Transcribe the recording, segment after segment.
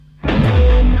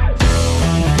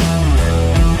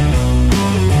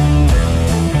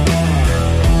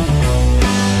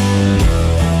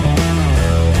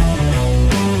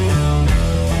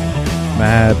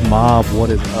Mob, what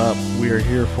is up? We are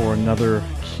here for another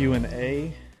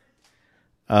Q&A.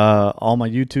 All my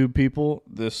YouTube people,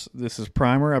 this is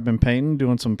Primer. I've been painting,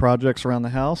 doing some projects around the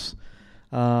house.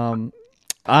 I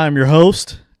am your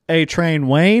host, A-Train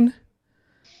Wayne.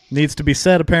 Needs to be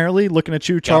said, apparently. Looking at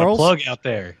you, Charles. Got a plug out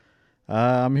there.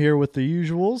 I'm here with the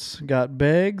usuals. Got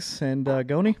Beggs and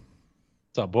Goni.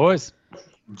 What's up, boys?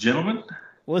 Gentlemen?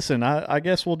 Listen, I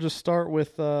guess we'll just start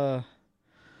with...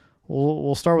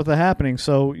 We'll start with the happening.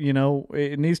 So, you know,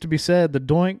 it needs to be said, the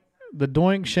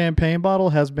Doink champagne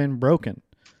bottle has been broken.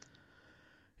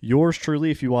 Yours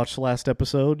truly, if you watched the last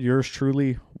episode, yours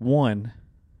truly won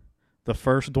the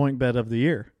first Doink bet of the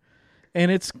year.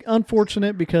 And it's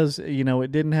unfortunate because, you know,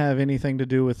 it didn't have anything to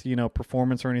do with, you know,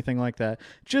 performance or anything like that.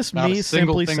 Just Not me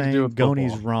simply saying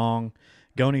Goni's wrong.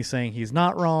 Goni saying he's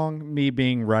not wrong. Me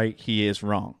being right, he is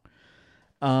wrong.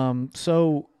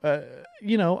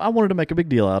 You know, I wanted to make a big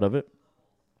deal out of it.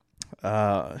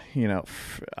 You know,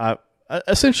 I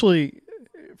essentially,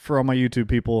 for all my YouTube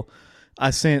people, I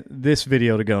sent this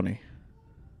video to Goni.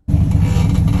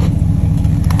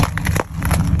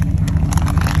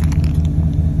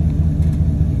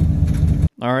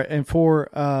 All right, and for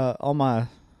all my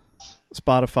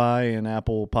Spotify and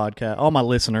Apple podcast, all my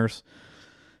listeners,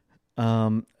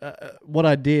 what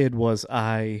I did was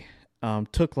I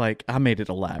made it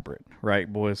elaborate,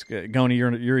 right, boys? Goni,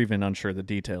 you're even unsure of the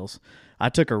details. I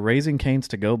took a Raising Cane's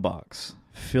to-go box,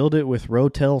 filled it with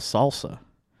Rotel salsa,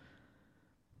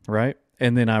 right?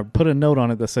 And then I put a note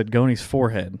on it that said Goni's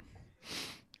forehead.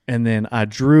 And then I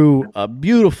drew a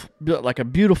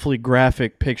beautifully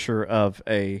graphic picture of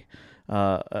a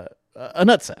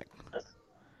nutsack.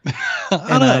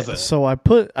 So I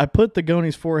put the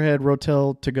Goni's forehead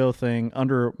Rotel to-go thing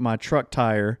under my truck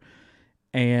tire,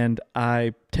 and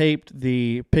I taped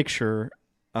the picture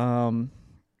to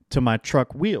my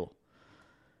truck wheel.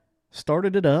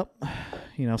 Started it up,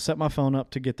 you know, set my phone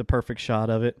up to get the perfect shot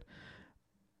of it.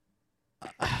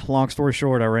 Long story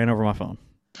short, I ran over my phone.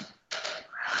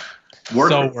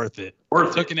 Worth it.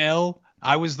 Took an L.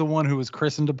 I was the one who was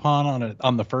christened upon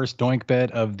on the first Doink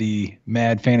bet of the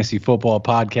Mad Fantasy Football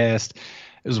podcast.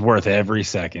 It was worth every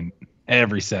second.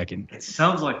 Every second. It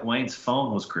sounds like Wayne's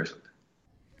phone was christened.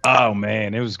 Oh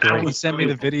man, it was great. He sent me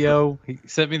the video. He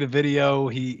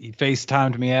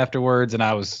FaceTimed me afterwards, and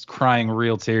I was crying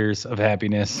real tears of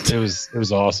happiness. It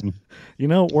was awesome. You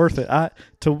know, worth it.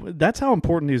 That's how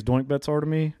important these Doink bets are to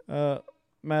me,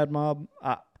 Mad Mob.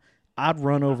 I'd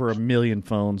run over 1 million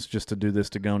phones just to do this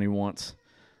to Goni once.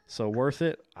 So worth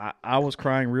it. I was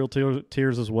crying real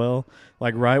tears as well.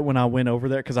 Like right when I went over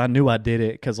there, because I knew I did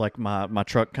it, because like my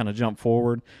truck kind of jumped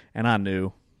forward, and I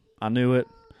knew it.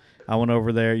 I went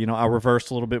over there, you know, I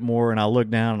reversed a little bit more, and I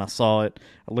looked down and I saw it.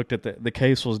 I looked at the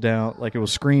case was down, like it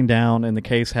was screened down, and the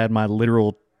case had my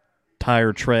literal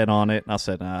tire tread on it. And I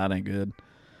said, nah, that ain't good.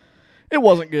 It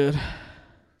wasn't good.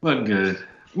 Wasn't good.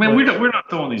 Man, we're not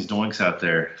throwing these doinks out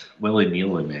there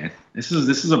willy-nilly, man. This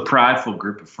is a prideful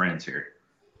group of friends here.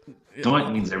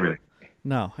 Doink means everything.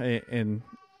 No, and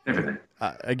everything.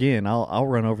 Again, I'll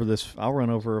run over this. I'll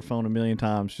run over a phone 1 million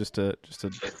times just to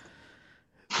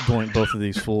doink both of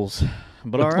these fools.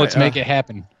 But all right, let's make it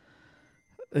happen.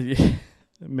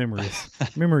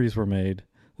 Memories were made.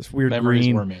 This weird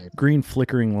green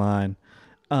flickering line.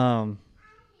 Hey,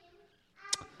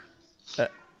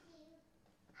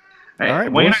 all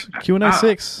right, Wayne, boys. Q&A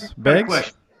 6.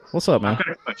 Beggs, what's up, man? I've got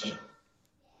a question.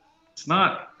 It's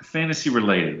not fantasy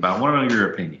related, but I want to know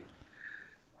your opinion.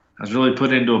 I was really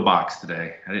put into a box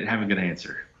today. I didn't have a good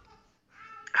answer.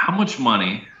 How much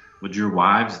money would your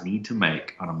wives need to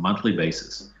make on a monthly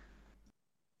basis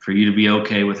for you to be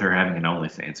okay with her having an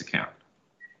OnlyFans account?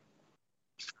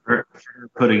 For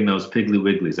putting those Piggly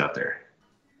Wigglies out there.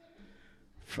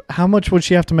 How much would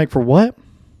she have to make for what?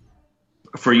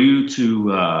 For you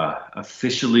to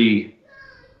officially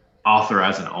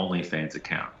authorize an OnlyFans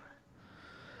account.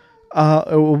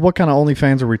 What kind of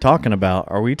OnlyFans are we talking about?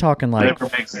 Are we talking like...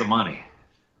 Whatever makes the money.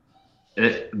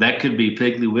 That could be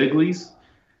Piggly Wigglies.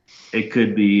 It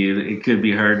could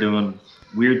be her doing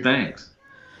weird things.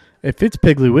 If it's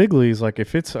Piggly Wigglies, like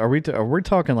if it's... Are we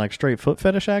talking like straight foot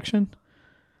fetish action?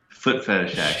 Foot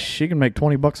fetish action. She can make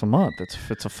 $20 a month.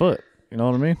 It's a foot. You know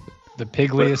what I mean? The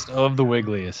piggliest of the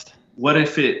wiggliest. What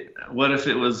if it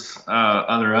was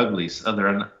other uglies,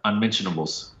 other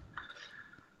unmentionables?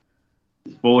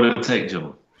 What would it take,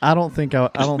 Joe? I don't think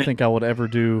I would ever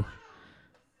do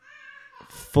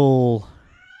full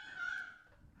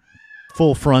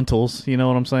frontals. You know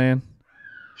what I'm saying?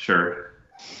 Sure.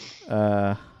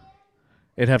 It'd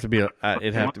have to be. No,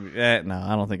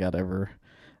 I don't think I'd ever.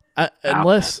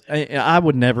 Unless I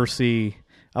would never see.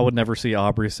 I would never see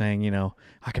Aubrey saying,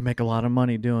 I can make a lot of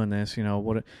money doing this,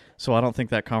 what. So I don't think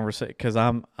that conversation, because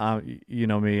you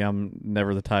know me, I'm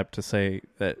never the type to say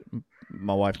that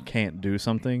my wife can't do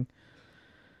something.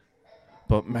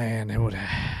 But man,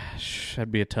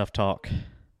 that'd be a tough talk.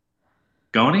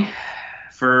 Goni,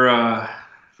 for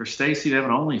Stacy to have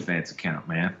an OnlyFans account,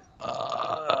 man.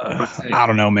 I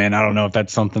don't know, man. I don't know if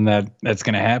that's something that's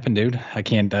going to happen, dude. I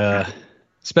can't,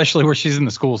 especially where she's in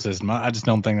the school system. I just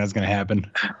don't think that's going to happen.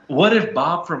 What if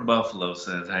Bob from Buffalo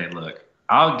says, hey, look,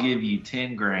 I'll give you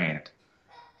 $10,000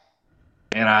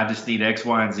 and I just need X,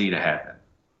 Y, and Z to happen?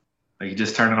 Are you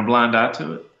just turning a blind eye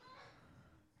to it?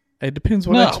 It depends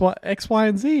what X, Y,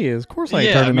 and Z is. Of course I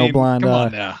ain't turning no blind eye. Come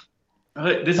on now.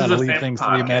 This is a family things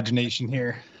podcast. to the imagination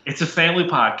here. It's a family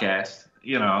podcast.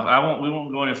 We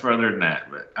won't go any further than that,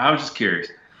 but I was just curious.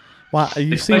 Wow,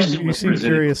 you seem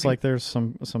curious, like there's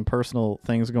some personal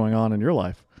things going on in your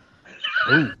life.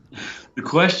 Ooh. The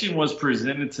question was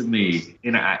presented to me,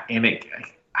 and I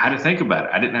had to think about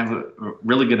it. I didn't have a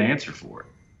really good answer for it.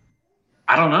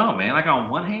 I don't know, man. Like, on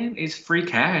one hand, it's free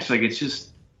cash. Like, it's just,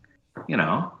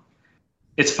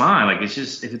 it's fine. Like, it's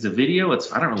just, if it's a video,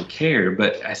 I don't really care.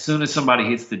 But as soon as somebody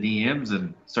hits the DMs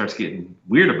and starts getting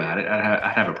weird about it,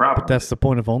 I'd have a problem. But that's the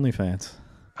point of OnlyFans.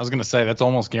 I was gonna say that's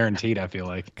almost guaranteed. I feel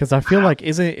like, because I feel like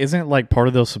isn't like part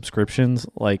of those subscriptions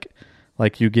like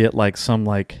you get like some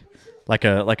like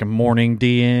a morning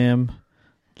DM,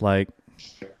 like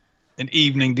an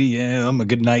evening DM, a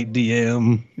good night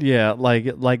DM. Yeah,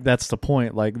 like that's the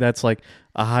point. Like that's like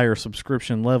a higher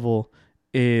subscription level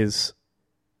is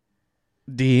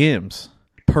DMs,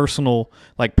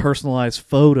 personalized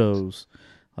photos,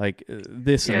 like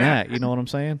this and that. You know what I'm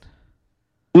saying?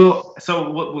 Well,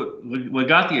 so what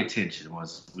got the attention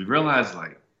was we realized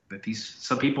like that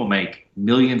some people make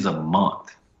millions a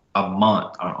month on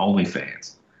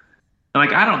OnlyFans. And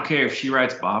like, I don't care if she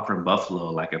writes Bob from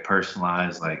Buffalo like a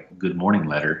personalized like good morning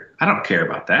letter. I don't care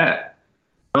about that.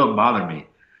 It don't bother me.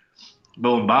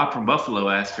 But when Bob from Buffalo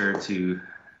asked her to,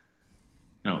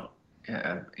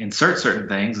 insert certain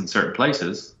things in certain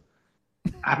places,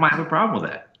 I might have a problem with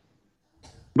that.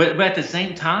 But at the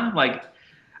same time, like,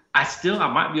 I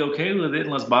might be okay with it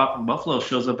unless Bob from Buffalo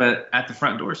shows up at the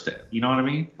front doorstep. You know what I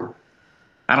mean?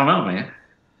 I don't know, man.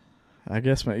 I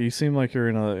guess, man, you seem like you're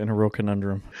in a real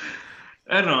conundrum.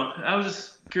 I don't know. I was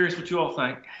just curious what you all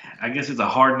think. I guess it's a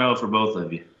hard no for both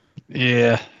of you.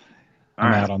 Yeah,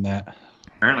 I'm right. out on that.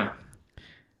 Fair enough.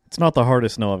 It's not the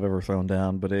hardest no I've ever thrown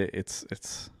down, but it's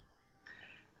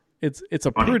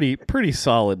a pretty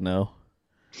solid no.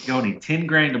 Goni,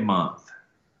 $10,000 a month.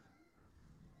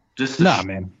 Nah,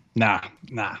 man. Nah.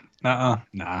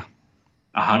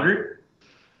 100?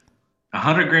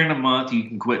 $100,000 a month. You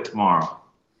can quit tomorrow.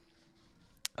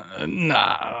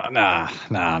 Nah.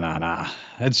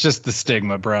 It's just the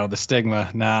stigma, bro. The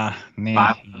stigma. Nah.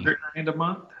 $500,000 a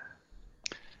month.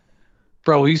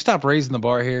 Bro, will you stop raising the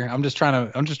bar here? I'm just trying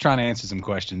to answer some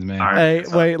questions, man. Right,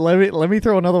 hey, wait. Let me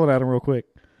throw another one at him real quick.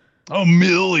 $1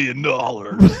 million.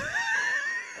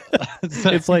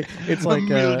 it's like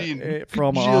for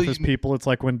all my office people, it's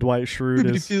like when Dwight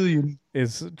Schrute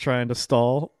is trying to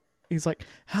stall. He's like,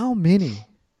 how many?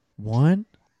 1,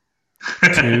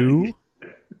 2,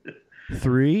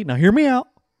 3. Now hear me out.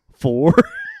 4.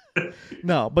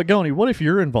 No, but Goni, what if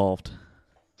you're involved?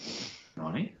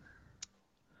 Goni?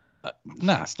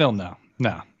 Nah, still no.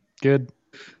 Nah, good.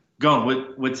 Goni,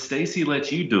 would Stacy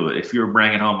let you do it if you were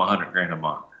bringing home $100,000 a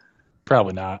month?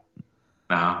 Probably not.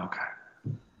 No, okay.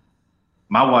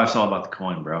 My wife's all about the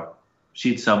coin, bro.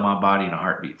 She'd sell my body in a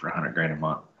heartbeat for $100,000 a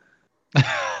month.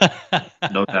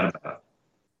 No doubt about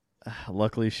it.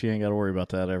 Luckily, she ain't got to worry about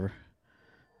that ever.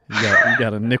 You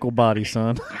got a nickel body,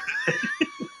 son.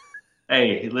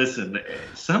 Hey, listen.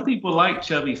 Some people like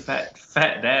chubby, fat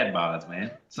dad bods,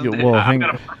 man.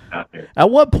 Out there. At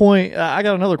what point? I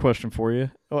got another question for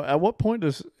you. At what point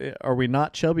are we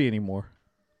not chubby anymore?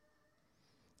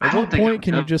 At what point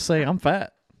can you just say I'm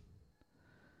fat?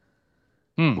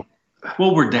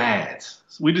 Well, we're dads.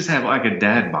 We just have like a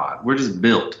dad bod. We're just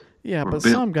built. Yeah, but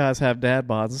some guys have dad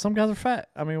bods and some guys are fat.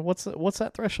 I mean, what's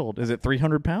that threshold? Is it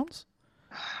 300 pounds?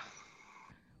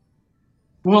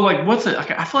 Well, like,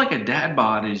 I feel like a dad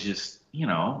bod is just,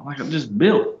 like just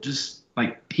built. Just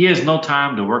like he has no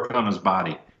time to work on his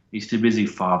body. He's too busy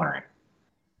fathering.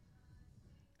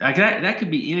 Like that could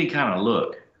be any kind of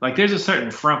look. Like there's a certain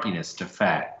frumpiness to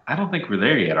fat. I don't think we're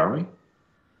there yet, are we?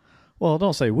 Well,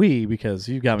 don't say we, because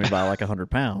you got me by like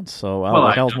 100 pounds. So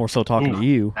I was more so talking to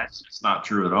you. That's just not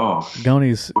true at all.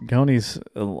 Goni's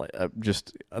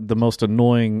just the most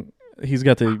annoying. He's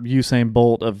got the Usain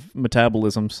Bolt of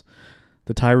metabolisms,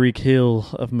 the Tyreek Hill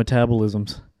of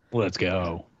metabolisms. Let's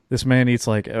go. This man eats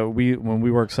like when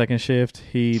we worked second shift,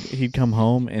 he'd come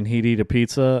home and he'd eat a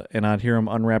pizza, and I'd hear him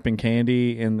unwrapping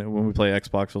candy. And when we play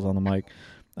Xbox, was on the mic,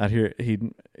 I'd hear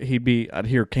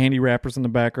candy wrappers in the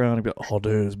background. He'd be like, "Oh,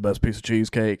 dude, it's the best piece of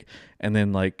cheesecake." And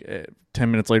then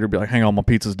 10 minutes later, he'd be like, "Hang on, my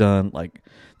pizza's done." Like,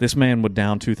 this man would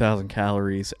down 2,000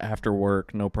 calories after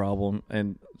work, no problem,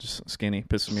 and just skinny,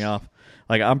 pisses me off.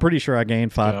 Like, I'm pretty sure I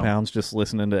gained 5 pounds just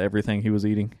listening to everything he was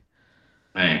eating.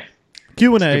 Man.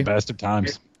 Q&A. It's the best of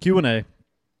times. Q&A.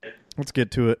 Let's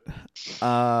get to it.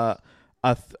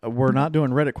 We're not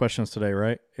doing Reddit questions today,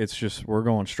 right? It's just we're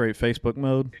going straight Facebook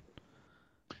mode.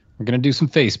 We're going to do some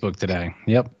Facebook today.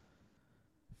 Yep.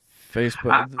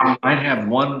 Facebook. I might have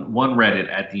one Reddit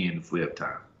at the end if we have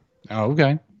time. Oh,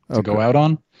 okay. To go out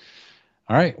on?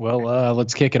 All right. Well,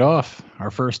 let's kick it off.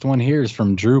 Our first one here is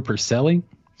from Drew Purcelli.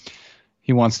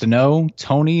 He wants to know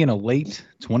Tony in a late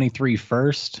 23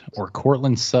 first or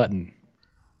Cortland Sutton.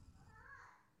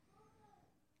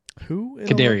 Who?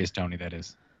 Kadarius Toney, that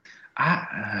is.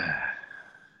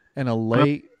 And a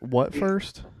late what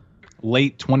first?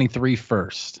 Late 23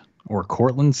 first or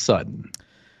Cortland Sutton.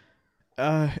 It's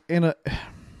a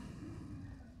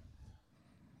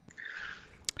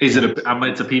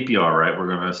PPR, right? We're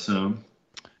going to assume.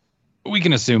 We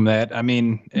can assume that. I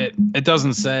mean, it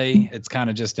doesn't say. It's kind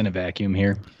of just in a vacuum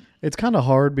here. It's kind of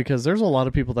hard because there's a lot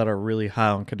of people that are really high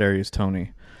on Kadarius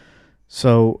Toney.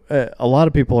 So a lot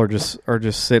of people are just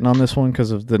sitting on this one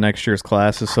because of the next year's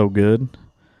class is so good.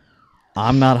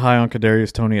 I'm not high on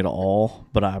Kadarius Toney at all,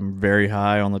 but I'm very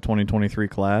high on the 2023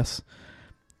 class.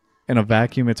 In a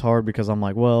vacuum, it's hard because I'm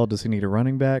like, well, does he need a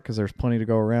running back? Because there's plenty to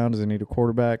go around. Does he need a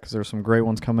quarterback? Because there's some great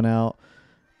ones coming out.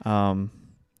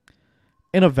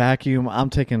 In a vacuum, I'm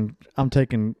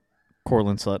taking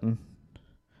Cortland Sutton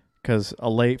because a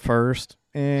late first,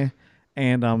 and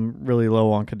I'm really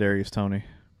low on Kadarius Toney.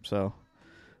 So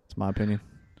that's my opinion.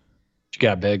 What you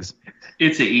got, Biggs?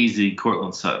 It's an easy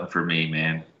Cortland Sutton for me,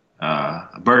 man.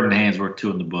 A bird in the hand's worth two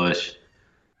in the bush.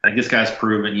 I think this guy's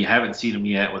proven. You haven't seen him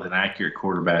yet with an accurate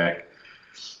quarterback.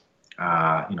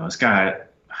 This guy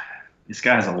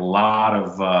has a lot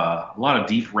of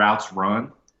deep routes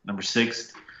run. Number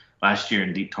 6 last year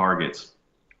in deep targets,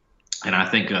 and I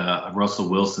think Russell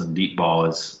Wilson deep ball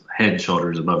is head and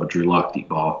shoulders above a Drew Lock deep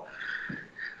ball.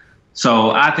 So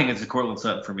I think it's a Cortland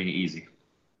Sutton for me, easy.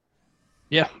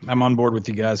 Yeah, I'm on board with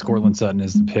you guys. Cortland Sutton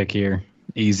is the pick here.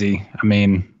 Easy. I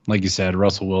mean, like you said,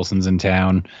 Russell Wilson's in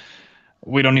town.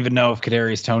 We don't even know if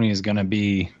Kadarius Toney is going to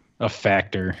be a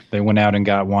factor. They went out and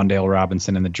got Wan'Dale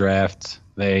Robinson in the draft.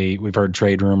 We've heard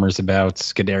trade rumors about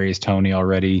Kadarius Toney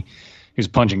already. He was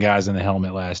punching guys in the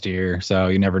helmet last year, so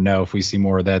you never know if we see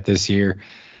more of that this year.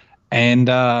 And,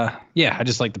 I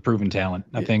just like the proven talent.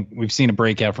 I think we've seen a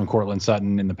breakout from Cortland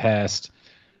Sutton in the past,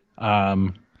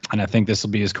 and I think this will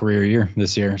be his career year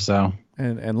this year. So,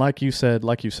 and like you said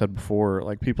before,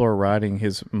 like people are riding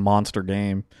his monster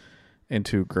game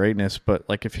into greatness, but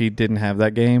like if he didn't have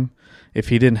that game, if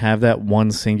he didn't have that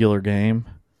one singular game,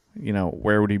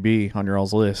 where would he be on your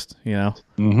all's list?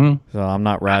 Mm-hmm. So I'm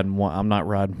not riding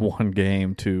one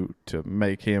game to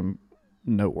make him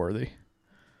noteworthy.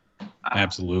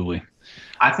 Absolutely.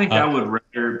 I think I would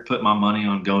rather put my money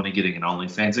on Goni getting an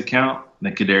OnlyFans account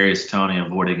than Kadarius Toney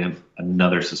avoiding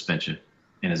another suspension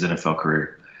in his NFL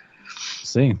career.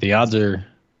 See, the odds are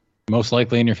most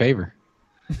likely in your favor.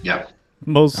 Yeah.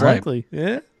 Most likely.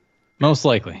 Yeah. Most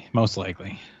likely.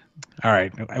 All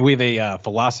right. We have a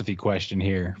philosophy question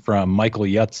here from Michael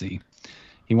Yutzi.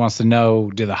 He wants to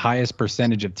know, do the highest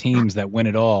percentage of teams that win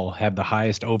it all have the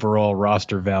highest overall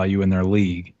roster value in their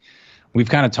league? We've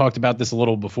kind of talked about this a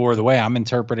little before. The way I'm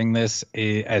interpreting this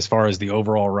as far as the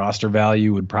overall roster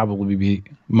value would probably be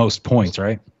most points,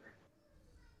 right?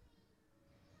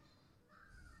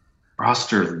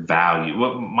 Roster value.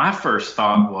 What my first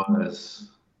thought was,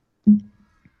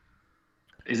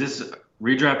 is this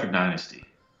redraft or dynasty?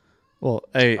 Well,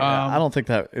 I don't think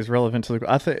that is relevant to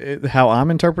the. I think how I'm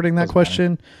interpreting that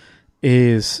question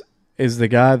is the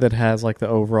guy that has like the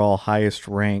overall highest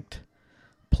ranked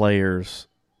players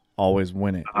always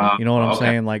win it. You know what I'm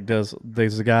saying? Like, there's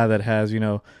the guy that has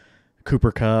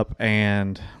Cooper Kupp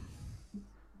and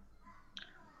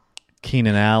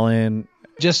Keenan Allen.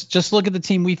 Just look at the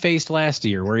team we faced last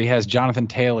year, where he has Jonathan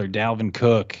Taylor, Dalvin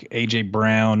Cook, AJ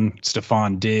Brown,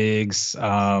 Stephon Diggs.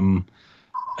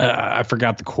 I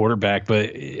forgot the quarterback,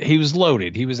 but he was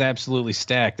loaded. He was absolutely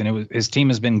stacked, and his team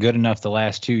has been good enough the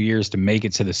last 2 years to make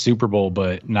it to the Super Bowl,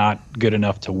 but not good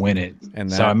enough to win it.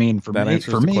 And so, I mean, for that me,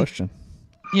 answers the question.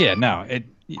 Yeah, no,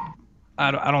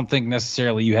 I don't think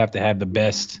necessarily you have to have the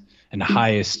best and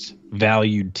highest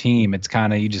valued team. It's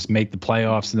kind of you just make the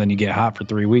playoffs and then you get hot for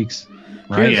 3 weeks.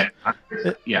 right?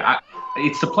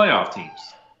 It's the playoff teams.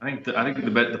 I think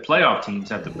the playoff teams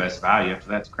have the best value. After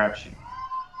that's crapshoot.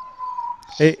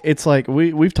 It's like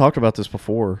we've talked about this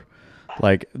before.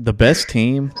 Like the best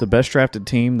team, the best drafted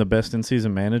team, the best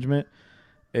in-season management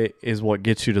is what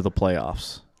gets you to the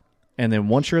playoffs. And then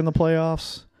once you're in the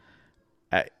playoffs,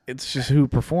 it's just who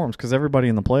performs, because everybody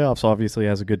in the playoffs obviously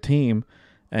has a good team.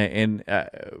 And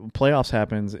playoffs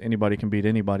happens, anybody can beat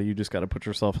anybody. You just got to put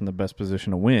yourself in the best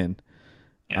position to win.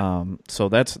 Yeah. So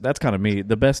that's kind of me.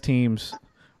 The best teams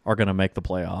are going to make the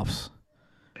playoffs.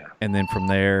 Yeah. And then from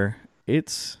there,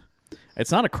 it's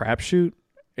not a crapshoot.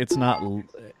 It's not,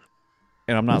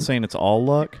 and I'm not saying it's all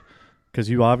luck, because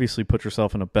you obviously put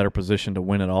yourself in a better position to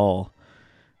win it all.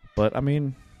 But, I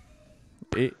mean,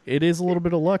 it is a little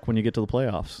bit of luck when you get to the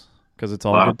playoffs, because it's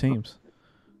all good teams.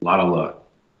 A lot of luck.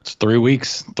 It's 3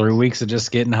 weeks. 3 weeks of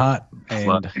just getting hot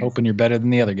and hoping you're better than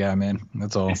the other guy, man.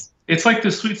 That's all. It's like the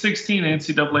Sweet 16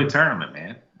 NCAA tournament,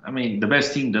 man. I mean, the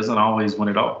best team doesn't always win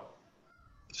it all.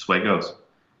 That's the way it goes.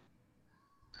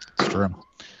 It's true.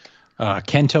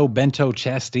 Kento Bento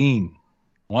Chastain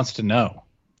wants to know,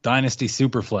 Dynasty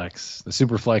Superflex. The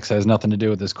Superflex has nothing to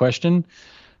do with this question.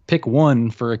 Pick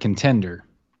one for a contender.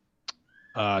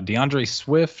 DeAndre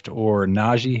Swift or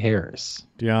Najee Harris?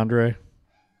 DeAndre.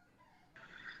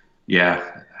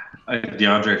 Yeah,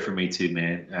 DeAndre for me too,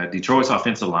 man. Detroit's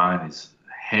offensive line is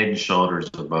head and shoulders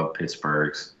above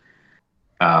Pittsburgh's.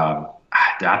 I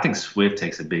think Swift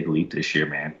takes a big leap this year,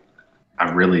 man. I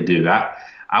really do.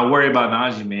 I worry about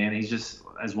Najee, man. He's just,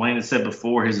 as Wayne had said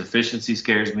before, his efficiency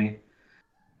scares me.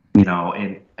 You know,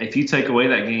 and if you take away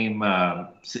that game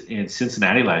in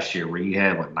Cincinnati last year where he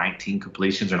had, 19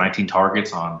 completions or 19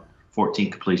 targets on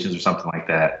 14 completions or something like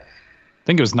that. I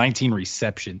think it was 19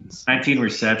 receptions. 19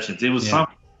 receptions. It was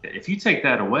something. If you take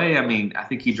that away, I mean, I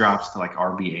think he drops to like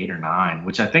RB 8 or 9,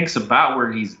 which I think is about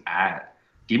where he's at.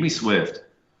 Give me Swift.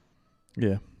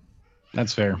 Yeah.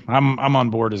 That's fair. I'm on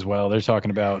board as well. They're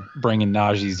talking about bringing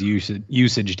Najee's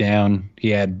usage down. He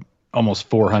had almost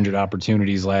 400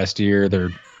 opportunities last year.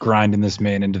 They're grinding this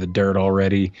man into the dirt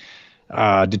already.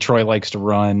 Detroit likes to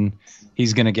run.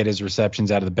 He's going to get his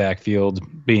receptions out of the backfield,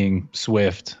 being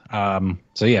Swift.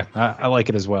 So, yeah, I like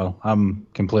it as well. I'm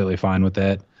completely fine with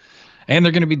that. And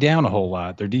they're going to be down a whole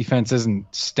lot. Their defense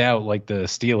isn't stout like the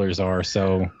Steelers are.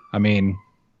 So, I mean,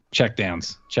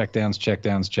 checkdowns.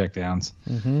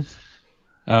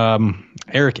 Mm-hmm.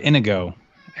 Eric Inigo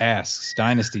asks,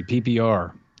 Dynasty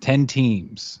PPR, 10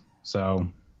 teams. So,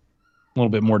 a little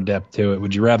bit more depth to it.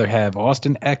 Would you rather have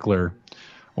Austin Eckler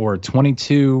or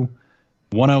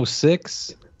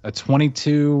 22-106, a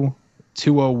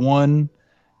 22-201,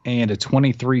 and a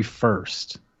 23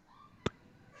 first?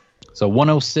 So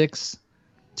 106,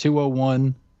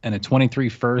 201, and a 23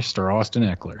 first, or Austin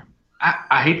Eckler?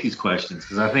 I hate these questions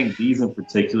because I think these in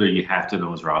particular you have to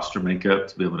know his roster makeup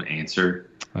to be able to answer.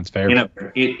 That's fair.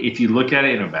 If you look at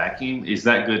it in a vacuum, is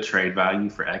that good trade value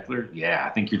for Eckler? Yeah,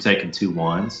 I think you're taking 2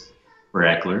 1s for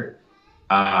Eckler.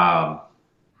 I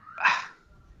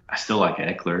still like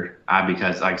Eckler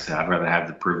because, like I said, I'd rather have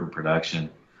the proven production.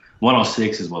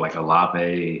 106 is like a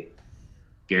Olave,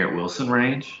 Garrett Wilson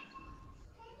range.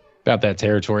 About that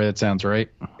territory. That sounds right.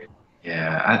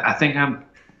 Yeah, I think I'm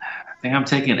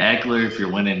taking Eckler if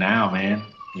you're winning now, man.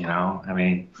 You know, I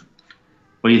mean,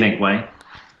 what do you think, Wayne?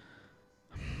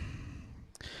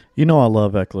 You know I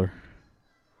love Eckler.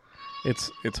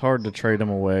 It's hard to trade him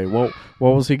away. What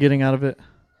was he getting out of it?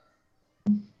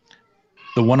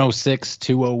 The 106,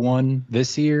 201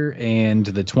 this year, and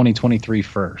the 2023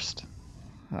 first.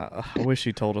 I wish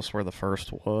he told us where the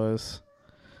first was.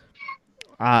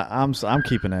 I'm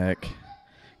keeping Eck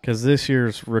because this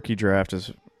year's rookie draft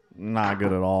is not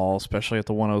good at all, especially at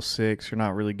the 106. You're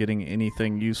not really getting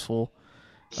anything useful.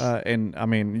 And, I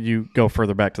mean, you go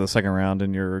further back to the second round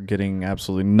and you're getting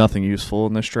absolutely nothing useful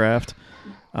in this draft.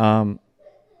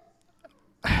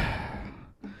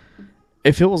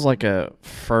 If it was like a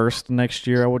first next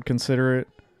year, I would consider it.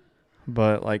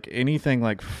 But, like, anything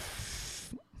like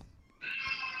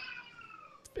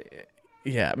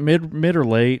mid or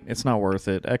late, it's not worth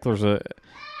it.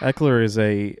 Eckler is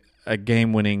a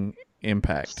game-winning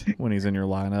impact when he's in your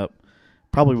lineup.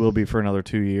 Probably will be for another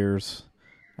 2 years.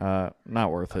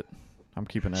 Not worth it. I'm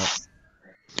keeping up.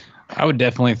 I would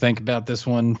definitely think about this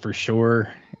one for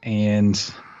sure, and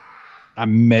I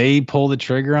may pull the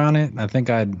trigger on it. I think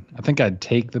I'd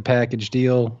take the package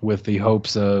deal with the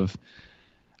hopes of,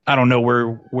 I don't know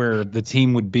where the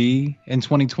team would be in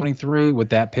 2023, what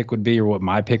that pick would be or what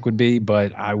my pick would be,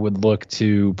 but I would look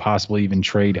to possibly even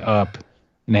trade up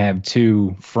and have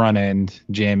 2 front-end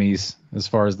jammies as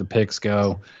far as the picks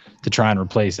go to try and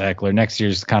replace Eckler. Next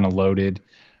year's kind of loaded.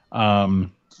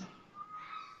 Um,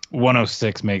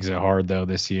 106 makes it hard though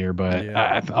this year, but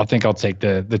Yeah. I think I'll take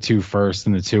the 2 first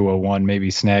and the 201.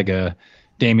 Maybe snag a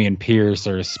Damian Pierce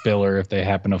or a Spiller if they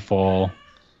happen to fall,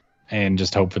 and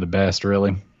just hope for the best.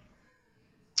 Really.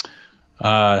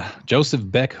 Joseph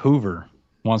Beck Hoover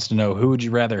wants to know, who would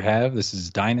you rather have? This is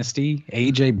Dynasty,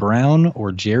 AJ Brown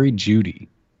or Jerry Jeudy?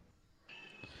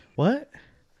 What?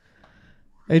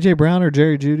 AJ Brown or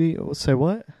Jerry Jeudy? Say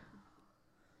what?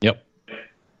 Yep.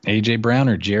 AJ Brown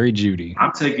or Jerry Jeudy?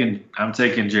 I'm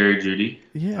taking Jerry Jeudy.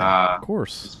 Yeah, of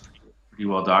course. Pretty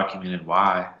well documented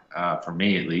why, for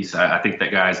me at least. I think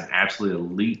that guy's an absolute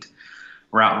elite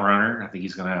route runner. I think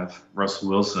he's going to have Russell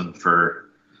Wilson for,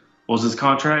 what was his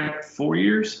contract? 4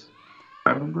 years?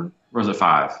 I remember. Or was it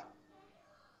 5?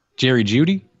 Jerry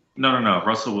Jeudy? No.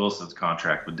 Russell Wilson's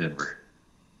contract with Denver.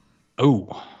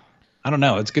 Oh, I don't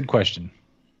know. It's a good question.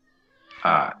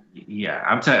 Yeah,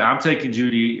 I'm taking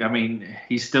Jeudy. I mean,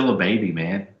 he's still a baby,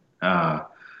 man.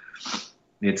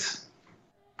 It's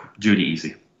Jeudy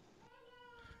easy.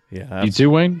 Yeah, you too,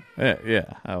 Wayne?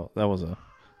 Yeah. That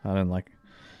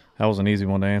was an easy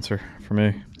one to answer for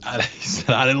me. I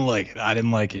didn't like it. I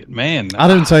didn't like it, man. I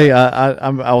didn't say.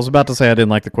 I was about to say I didn't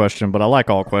like the question, but I like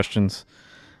all questions.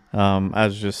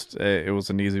 It was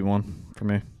an easy one for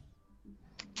me.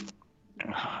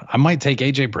 I might take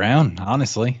AJ Brown,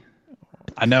 honestly.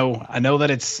 I know that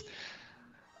it's.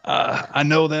 I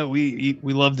know that we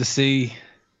love to see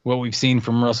what we've seen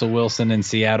from Russell Wilson in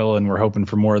Seattle, and we're hoping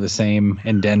for more of the same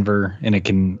in Denver, and it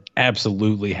can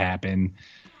absolutely happen.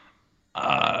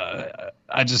 I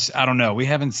don't know. We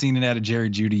haven't seen it out of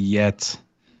Jerry Jeudy yet,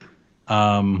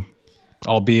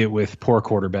 albeit with poor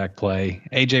quarterback play.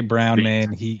 AJ Brown,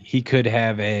 man, he could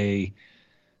have a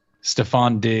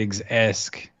Stephon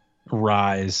Diggs-esque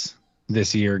rise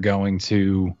this year going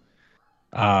to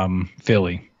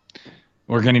Philly.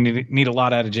 We're going to need a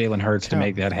lot out of Jalen Hurts to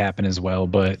make that happen as well,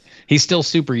 but he's still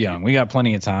super young. We got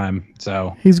plenty of time.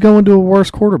 So he's going to a worse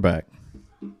quarterback.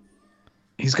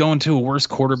 He's going to a worse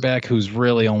quarterback who's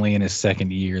really only in his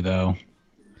second year, though.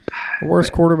 A worse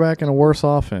quarterback and a worse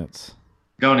offense.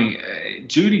 Goni,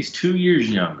 Judy's 2 years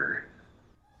younger,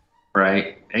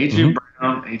 right?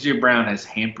 AJ Brown has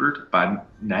hampered by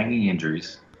nagging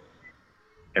injuries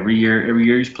every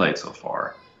year he's played so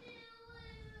far,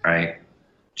 right?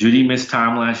 Jeudy missed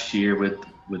time last year with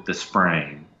the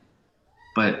sprain,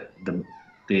 but the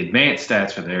advanced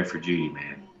stats are there for Jeudy,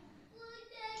 man.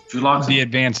 The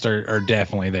advanced are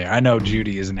definitely there. I know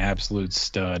Jeudy is an absolute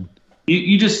stud.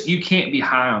 You can't be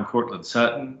high on Cortland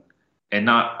Sutton and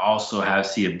not also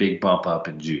see a big bump up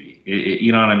in Jeudy.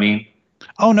 You know what I mean?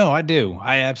 Oh no, I do.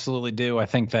 I absolutely do. I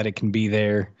think that it can be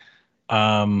there.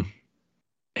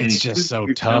 It's just so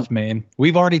tough, man.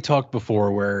 We've already talked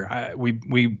before where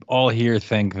we all here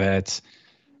think that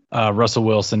Russell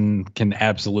Wilson can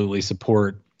absolutely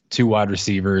support 2 wide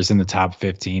receivers in the top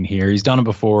 15 here. He's done it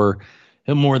before.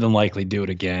 He'll more than likely do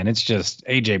it again. It's just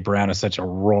AJ Brown is such a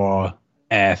raw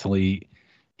athlete.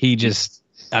 He's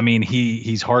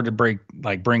hard to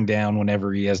bring down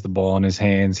whenever he has the ball in his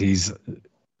hands. He's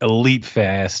elite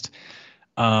fast.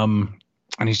 And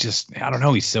he's just, I don't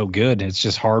know, he's so good. It's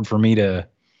just hard for me to,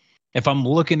 if I'm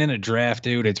looking in a draft,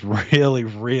 dude, it's really,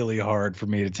 really hard for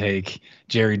me to take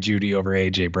Jerry Jeudy over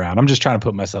AJ Brown. I'm just trying to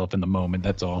put myself in the moment.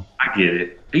 That's all. I get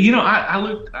it. You know,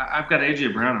 I've got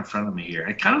AJ Brown in front of me here.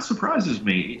 It kind of surprises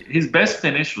me. His best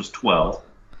finish was 12th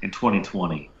in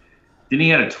 2020. Then he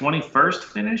had a 21st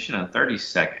finish and a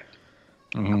 32nd.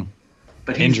 Mm-hmm.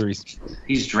 But injuries.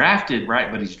 He's drafted,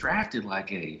 right? But he's drafted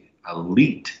like a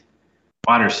elite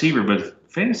wide receiver,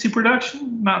 but fantasy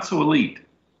production, not so elite.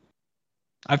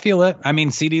 I feel it. I mean,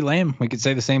 CeeDee Lamb. We could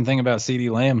say the same thing about CeeDee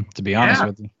Lamb, to be honest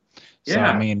with you. So,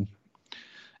 I mean,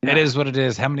 it is what it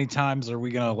is. How many times are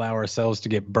we going to allow ourselves to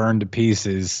get burned to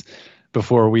pieces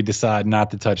before we decide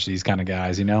not to touch these kind of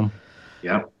guys, you know?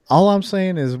 Yeah. All I'm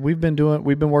saying is we've been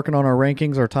working on our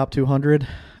rankings, our top 200,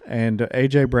 and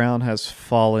AJ Brown has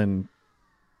fallen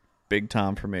big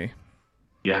time for me.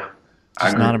 Yeah.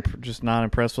 Just not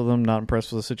impressed with him, not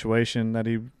impressed with the situation that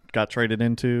he got traded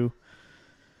into.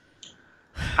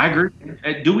 I agree.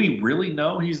 Do we really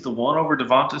know he's the one over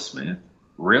Devonta Smith?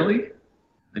 Really?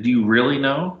 Do you really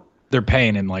know? They're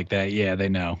paying him like that. Yeah, they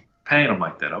know. Paying him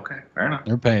like that. Okay, fair enough.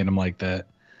 They're paying him like that.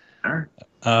 All right.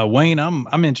 Wayne,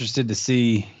 I'm interested to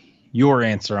see your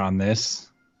answer on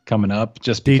this coming up.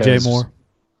 Just because, DJ Moore?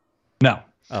 No.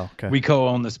 Oh, okay. We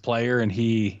co-own this player, and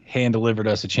he hand-delivered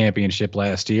us a championship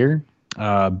last year.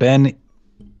 Ben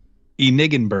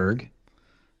Enigenberg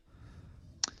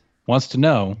wants to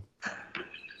know,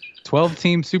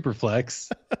 12-team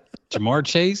Superflex, Jamar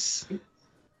Chase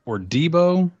or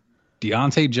Debo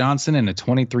Deontay Johnson and a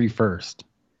 23 first.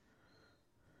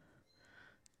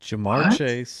 Jamar What?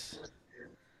 Chase,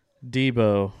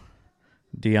 Debo,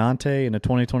 Deontay, and a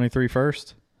 2023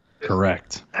 first.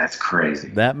 Correct. That's crazy.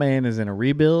 That man is in a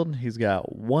rebuild. He's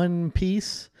got one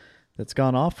piece that's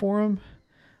gone off for him.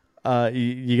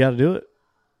 You got to do it.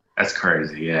 That's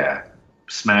crazy. Yeah.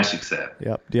 Smash accept.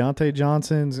 Yep. Deontay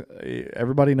Johnson's.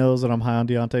 Everybody knows that I'm high on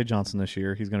Deontay Johnson this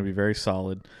year. He's going to be very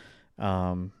solid.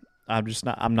 I'm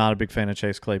not a big fan of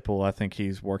Chase Claypool. I think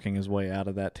he's working his way out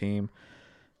of that team.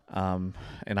 And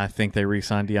I think they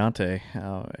re-signed Deontay,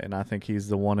 and I think he's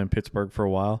the one in Pittsburgh for a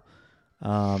while.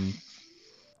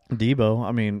 Debo,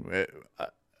 I mean,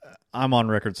 I'm on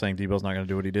record saying Debo's not going to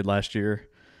do what he did last year,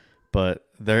 but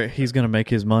he's going to make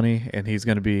his money, and he's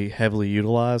going to be heavily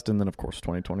utilized. And then, of course,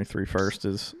 2023 first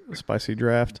is a spicy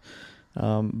draft.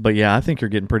 But, yeah, I think you're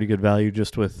getting pretty good value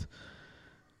just with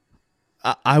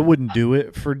I wouldn't do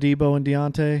it for Debo and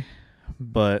Deontay,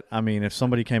 but, I mean, if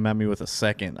somebody came at me with a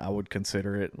second, I would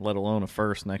consider it, let alone a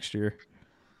first next year.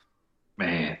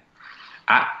 Man,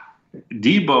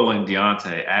 Debo and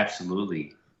Deontay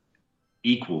absolutely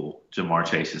equal Jamar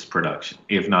Chase's production,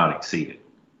 if not exceed it.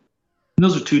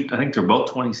 Those are two. I think they're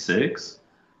both 26.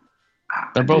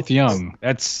 They're both young.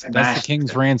 That's the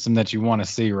king's ransom that you want to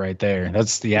see right there.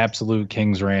 That's the absolute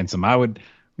king's ransom.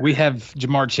 We have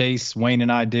Jamar Chase. Wayne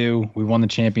and I do. We won the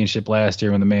championship last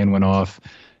year when the man went off.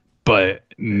 But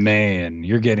man,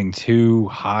 you're getting two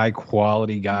high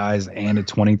quality guys and a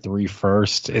 23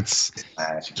 first. It's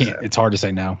hard to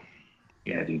say no.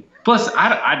 Yeah, dude. Plus,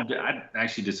 I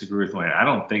actually disagree with Wayne. I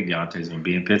don't think Deontay's going to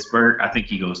be in Pittsburgh. I think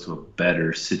he goes to a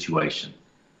better situation.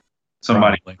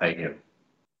 Somebody will pay him.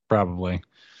 Probably.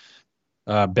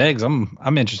 Beggs,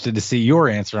 I'm interested to see your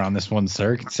answer on this one,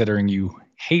 sir, considering you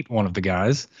hate one of the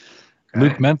guys. Okay.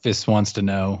 Luke Memphis wants to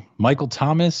know, Michael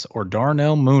Thomas or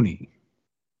Darnell Mooney?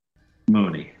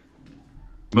 Mooney,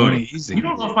 easy. You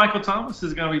don't know if Michael Thomas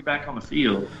is going to be back on the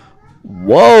field.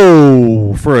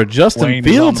 Whoa! For a Justin Wayne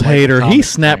Fields hater, he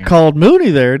snap-called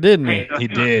Mooney there, didn't he? He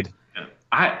did.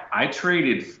 I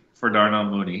traded for Darnell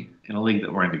Mooney in a league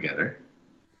that we're in together.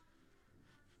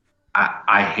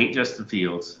 I hate Justin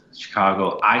Fields.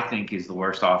 Chicago, I think, is the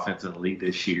worst offense in the league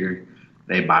this year.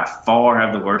 They by far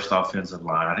have the worst offensive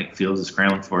line. I think Fields is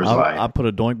scrambling for his life. I put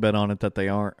a doink bet on it that they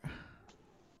aren't.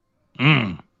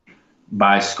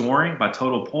 By scoring, by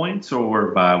total points,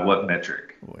 or by what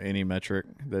metric? Any metric.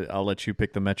 I'll let you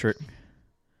pick the metric.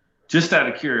 Just out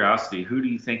of curiosity, who do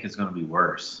you think is going to be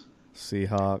worse?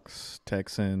 Seahawks,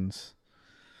 Texans.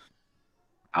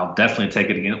 I'll definitely take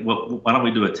it again. Why don't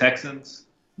we do a Texans,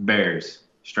 Bears,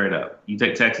 straight up? You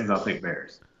take Texans, I'll take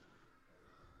Bears.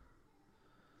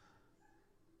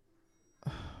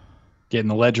 Getting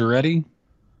the ledger ready,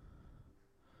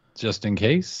 just in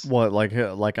case. What,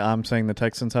 like I'm saying the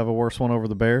Texans have a worse one over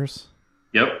the Bears?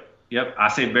 Yep. I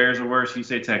say Bears are worse. You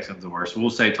say Texans are worse. We'll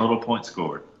say total points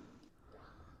scored.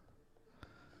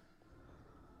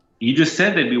 You just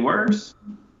said they'd be worse.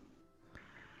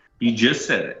 You just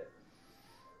said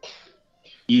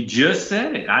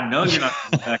it. I know you're not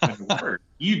going back on your word.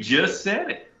 You just said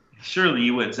it. Surely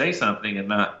you wouldn't say something and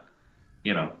not,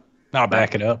 I'll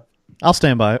back it up. I'll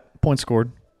stand by it. Points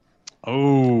scored.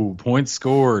 Oh, points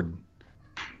scored.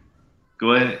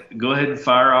 Go ahead and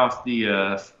fire off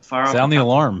the sound the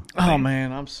alarm. Oh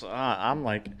man,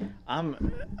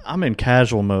 I'm in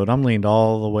casual mode. I'm leaned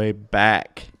all the way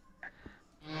back.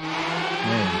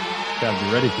 Man, gotta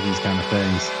be ready for these kind of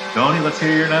things. Goni, let's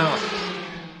hear your analysis.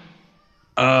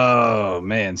 Oh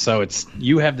man, so it's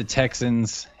you have the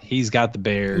Texans, he's got the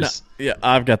Bears. No, yeah,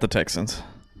 I've got the Texans.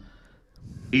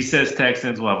 He says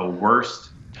Texans will have a worst.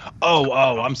 Oh,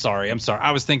 I'm sorry.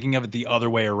 I was thinking of it the other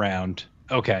way around.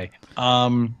 Okay.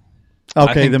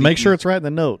 Okay, then make sure it's right in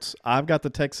the notes. I've got the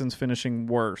Texans finishing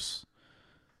worse.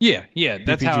 Yeah,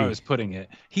 that's DPG. how I was putting it.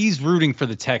 He's rooting for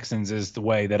the Texans is the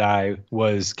way that I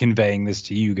was conveying this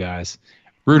to you guys.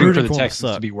 Rooting for the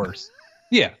Texans to be worse.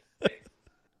 Yeah.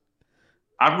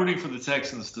 I'm rooting for the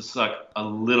Texans to suck a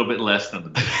little bit less than the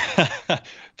Bears.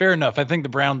 Fair enough. I think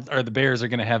the Bears are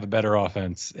going to have a better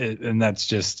offense, and that's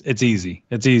just it's easy.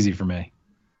 It's easy for me.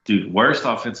 Dude, worst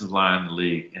offensive line in the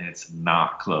league, and it's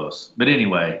not close. But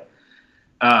anyway,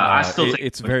 I still think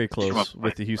it's very close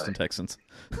with the Houston Texans.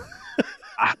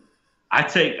 I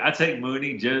take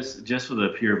Mooney just for the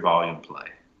pure volume play.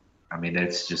 I mean,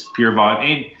 it's just pure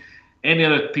volume. And the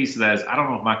other piece of that is I don't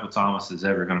know if Michael Thomas is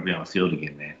ever going to be on the field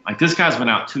again, man. Like, this guy's been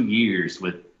out 2 years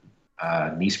with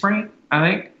knee sprain, I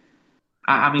think.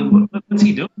 I mean, what's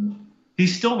he doing?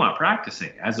 He's still not practicing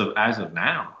as of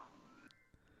now.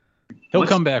 He'll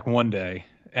come back one day,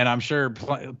 and I'm sure,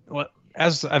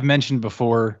 as I've mentioned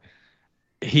before,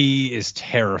 He is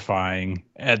terrifying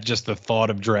at just the thought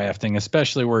of drafting,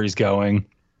 especially where he's going.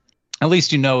 At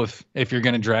least you know if you're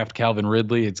going to draft Calvin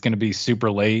Ridley, it's going to be super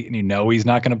late and you know he's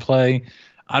not going to play.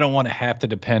 I don't want to have to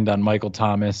depend on Michael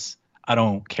Thomas. I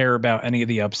don't care about any of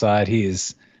the upside. He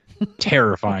is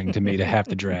terrifying to me to have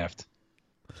to draft.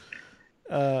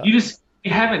 You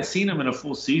haven't seen him in a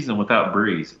full season without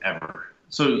Breeze ever.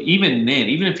 So even then,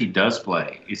 even if he does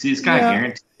play, is this guy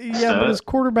guaranteed? Yeah, but his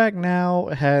quarterback now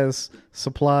has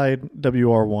supplied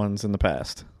WR1s in the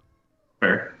past.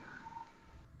 Fair.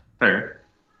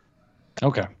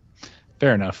 Okay,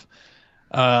 fair enough.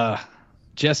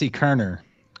 Jesse Kerner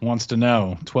wants to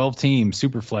know 12-team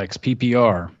Superflex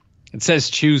PPR. It says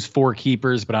choose 4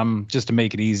 keepers, but I'm just to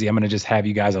make it easy, I'm going to just have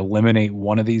you guys eliminate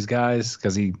one of these guys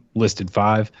because he listed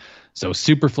 5. So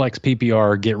Superflex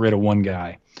PPR, get rid of one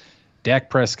guy.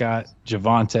 Dak Prescott,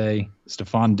 Javonte,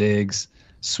 Stephon Diggs,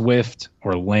 Swift,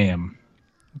 or Lamb.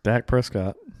 Dak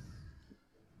Prescott.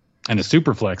 And a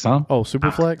Superflex, huh? Oh,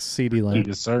 Superflex? CD Lamb.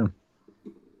 Yes, sir.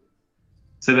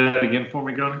 Say that again for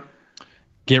me, Goni.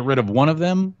 Get rid of one of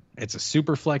them. It's a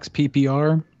Superflex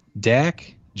PPR.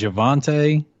 Dak,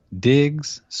 Javonte,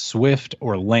 Diggs, Swift,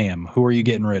 or Lamb. Who are you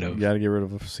getting rid of? You got to get rid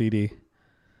of a CD.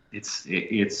 It's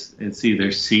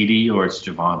either CD or it's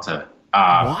Javonte.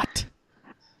 What?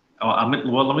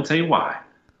 Well, let me tell you why.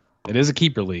 It is a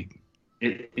keeper league.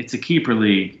 It's a keeper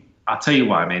league. I'll tell you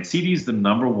why, man. CD is the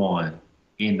number one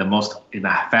in the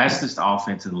fastest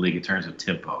offense in the league in terms of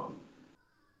tempo.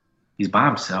 He's by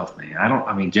himself, man.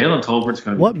 Jalen Tolbert's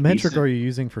going to be What metric decent. are you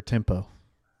using for tempo?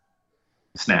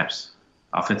 Snaps,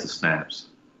 offensive snaps.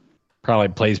 Probably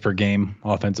plays per game,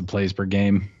 offensive plays per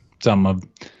game,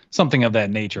 something of that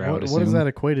nature. I would assume. What is that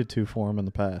equated to for him in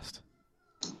the past?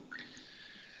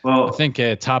 Well, I think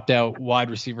topped out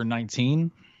wide receiver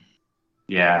 19.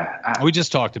 Yeah, We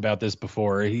just talked about this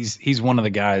before. He's one of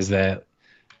the guys that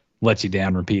lets you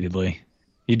down repeatedly.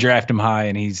 You draft him high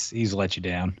and he's let you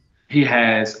down. he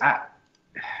has.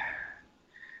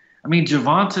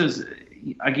 Javonte's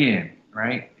again,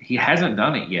 right? He hasn't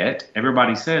done it yet.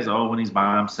 Everybody says, "Oh, when he's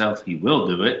by himself, he will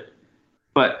do it,"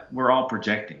 but we're all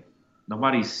projecting.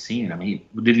 Nobody's seen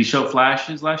it. Did he show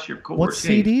flashes last year? Of course. What's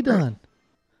CD done?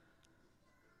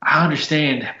 I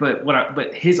understand,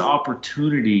 but his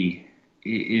opportunity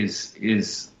is.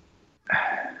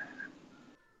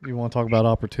 You want to talk about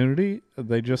opportunity?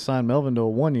 They just signed Melvin to a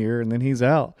 1 year, and then he's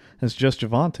out. It's just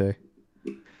Javonte.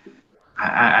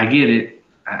 I get it.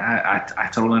 I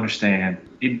totally understand.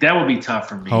 That would be tough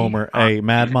for me. Homer. Hey,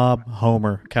 Mad Mob,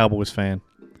 Homer, Cowboys fan.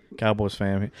 I'm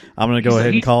going to go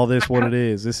ahead and call this what it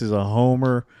is. This is a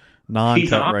Homer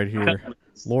non-cut right here.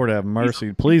 Lord have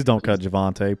mercy. Please don't cut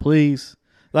Javonte. Please.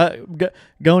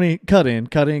 Goni, cut in,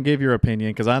 give your opinion,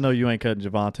 because I know you ain't cutting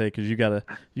Javonte because you got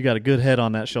a good head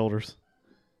on that shoulders.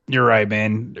 You're right,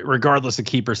 man. Regardless of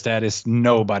keeper status,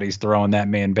 nobody's throwing that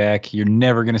man back. You're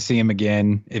never going to see him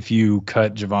again if you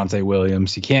cut Javonte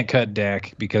Williams. You can't cut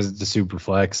Dak because it's a super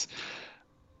flex.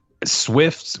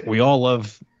 Swift, we all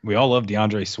love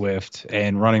DeAndre Swift,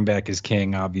 and running back is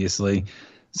king, obviously.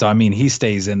 So, he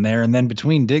stays in there. And then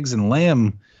between Diggs and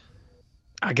Lamb,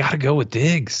 I got to go with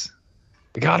Diggs.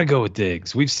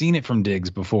 We've seen it from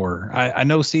Diggs before. I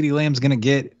know CeeDee Lamb's going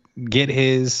to get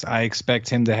his. I expect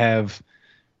him to have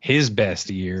his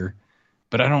best year,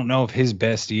 but I don't know if his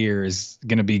best year is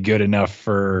going to be good enough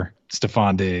for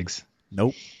Stephon Diggs.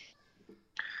 Nope.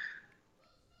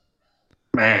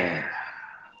 Man,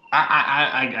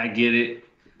 I get it.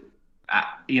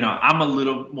 I'm a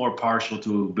little more partial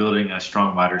to building a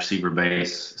strong wide receiver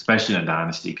base, especially in a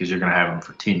dynasty, because you're going to have them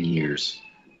for 10 years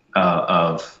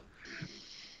of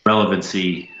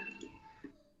relevancy.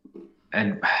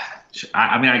 And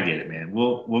I get it, man.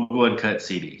 We'll go ahead and cut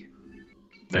CD.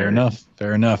 Fair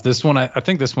enough. This one, I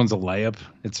think this one's a layup.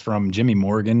 It's from Jimmy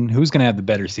Morgan. Who's going to have the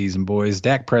better season, boys?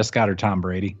 Dak Prescott or Tom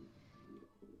Brady?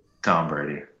 Tom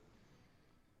Brady.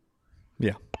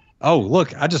 Yeah. Oh,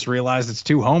 look, I just realized it's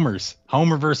 2 homers.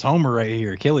 Homer versus Homer right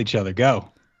here. Kill each other. Go.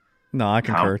 No, I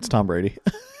concur. It's Tom Brady.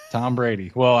 Tom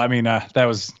Brady. Well, that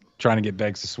was trying to get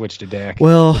Beggs to switch to Dak.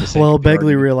 Well,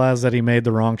 Begley realized that he made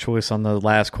the wrong choice on the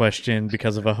last question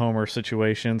because of a Homer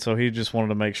situation, so he just wanted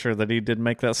to make sure that he didn't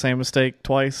make that same mistake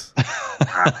twice.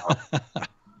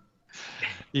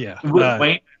 Yeah.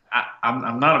 Wait,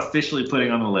 I'm not officially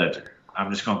putting on the ledger. I'm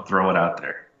just going to throw it out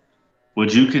there.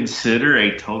 Would you consider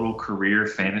a total career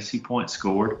fantasy point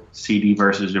scored CD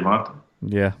versus Javonte?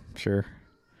 Yeah, sure.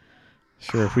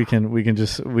 Sure, we can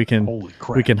Holy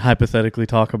crap. we can hypothetically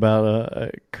talk about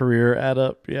a career add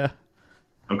up. Yeah.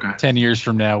 Okay. 10 years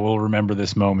from now, we'll remember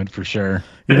this moment for sure.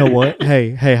 You know what?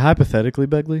 hey, hypothetically,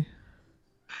 Begley,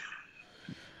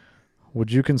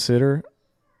 would you consider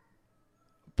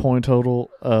point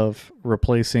total of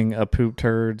replacing a poop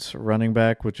turd's running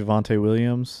back with Javonte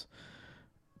Williams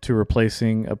to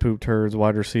replacing a poop turd's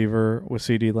wide receiver with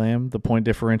CeeDee Lamb, the point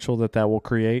differential that will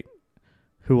create,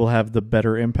 who will have the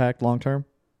better impact long term?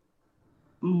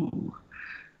 Ooh.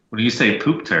 When you say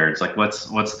poop turds, like what's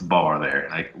the bar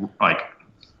there? Like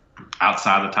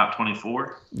outside the top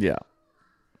 24? Yeah.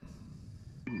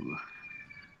 Ooh.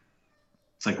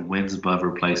 It's like wins above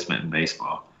replacement in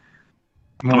baseball.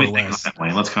 More Let or me think less. on that,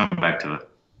 Wayne. Let's come back to it.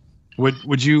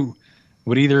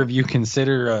 Would either of you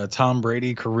consider Tom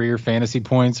Brady career fantasy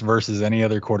points versus any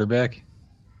other quarterback?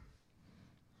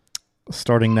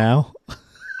 Starting now?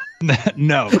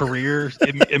 No, career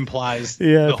implies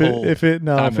Yeah, the if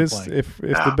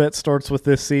the bet starts with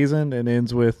this season and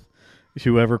ends with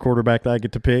whoever quarterback that I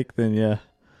get to pick, then yeah.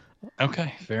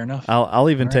 Okay, fair enough. I'll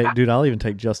even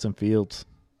take Justin Fields.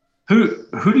 Who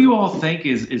do you all think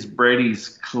is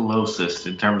Brady's closest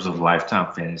in terms of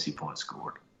lifetime fantasy points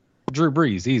scored? Drew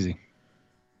Brees, easy.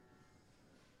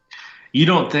 You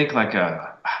don't think You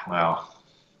gotta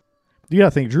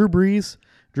think Drew Brees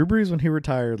when he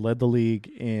retired led the league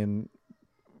in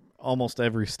almost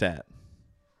every stat.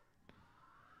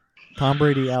 Tom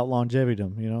Brady out longevity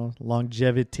him,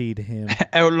 longevity to him.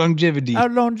 Out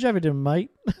longevity,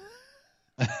 mate.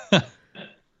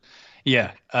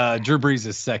 Yeah, Drew Brees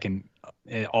is second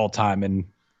all time in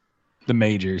the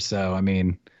majors. So I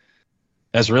mean,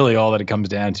 that's really all that it comes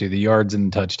down to: the yards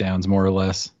and touchdowns, more or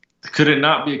less. Could it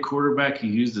not be a quarterback who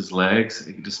used his legs?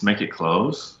 He could just make it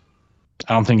close.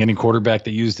 I don't think any quarterback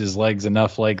that used his legs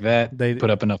enough like that They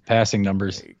put up enough passing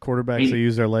numbers. Quarterbacks that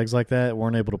use their legs like that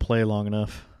weren't able to play long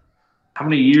enough. How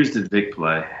many years did Vic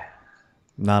play?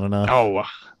 Not enough. Oh,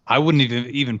 I wouldn't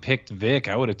even picked Vic.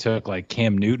 I would have took like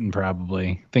Cam Newton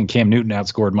probably. I think Cam Newton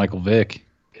outscored Michael Vick.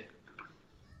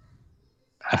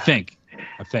 I think.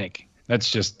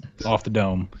 That's just off the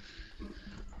dome.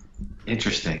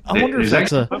 Interesting. I wonder if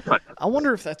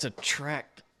that's a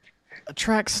track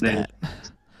stat.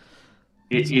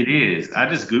 It is. I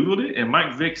just Googled it, and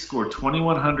Mike Vick scored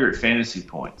 2,100 fantasy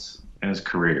points in his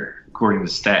career, according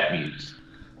to StatMuse.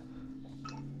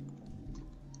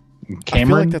 Cameron? I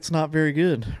feel like that's not very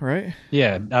good, right?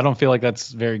 Yeah, I don't feel like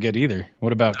that's very good either.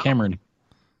 What about Cameron?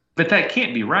 But that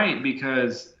can't be right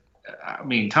because,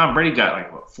 Tom Brady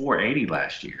got 480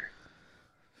 last year.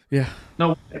 Yeah.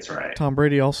 No, that's right. Tom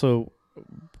Brady also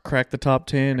cracked the top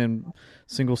 10 in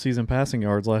single season passing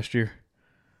yards last year.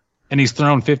 And he's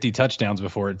thrown 50 touchdowns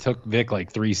before. It took Vic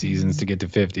like 3 seasons to get to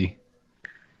 50.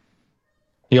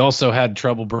 He also had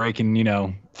trouble breaking,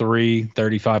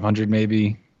 3,500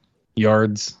 maybe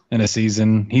yards in a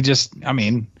season. He just,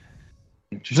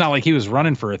 it's not like he was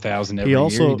running for 1,000 every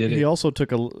year. He also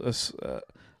took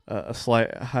a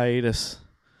slight hiatus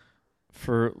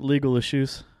for legal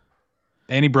issues.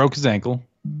 And he broke his ankle.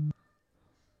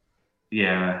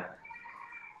 Yeah,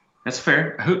 that's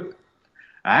fair.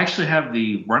 I actually have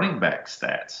the running back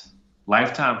stats,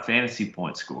 lifetime fantasy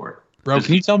points scored. Bro,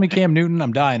 can you tell me Cam Newton?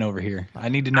 I'm dying over here. I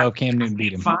need to know if Cam Newton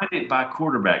beat him. I can't find it by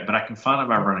quarterback, but I can find it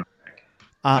by running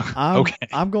back. Okay.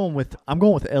 I'm going with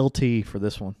LT for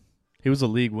this one. He was a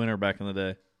league winner back in the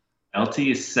day. LT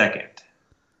is second.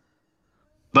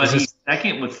 But he's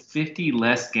second with 50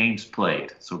 less games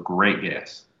played. So great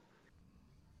guess.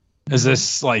 Is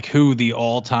this like who the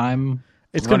all-time?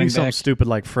 It's going to be something stupid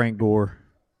like Frank Gore.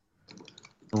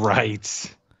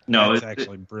 Right. No, it's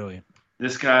actually brilliant.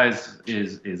 This guy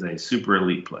is a super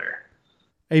elite player.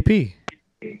 AP.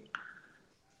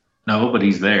 No, but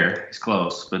he's there. He's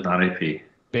close, but not AP.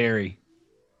 Barry's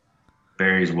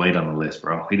way on the list,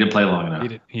 bro. He didn't play long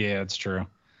enough. Yeah, it's true.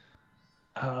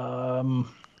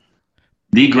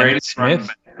 The greatest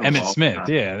Emmett Smith.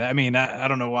 Yeah, I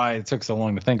don't know why it took so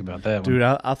long to think about that one. Dude,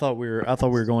 I thought we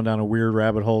were going down a weird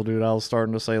rabbit hole, dude. I was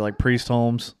starting to say like Priest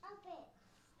Holmes.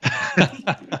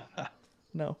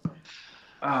 No.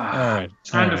 All right.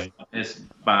 Trying to find this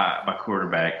by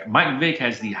quarterback. Mike Vick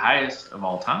has the highest of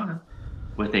all time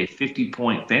with a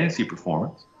 50-point fantasy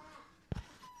performance,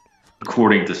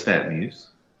 according to StatMuse.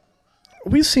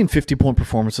 We've seen 50-point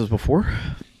performances before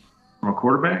From a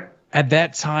quarterback? At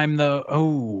that time,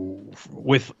 though,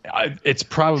 it's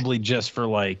probably just for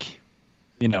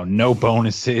no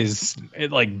bonuses.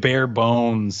 Bare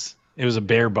bones. It was a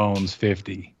bare bones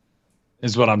 50.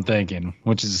 Is what I'm thinking,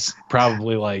 which is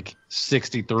probably like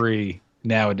 63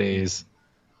 nowadays.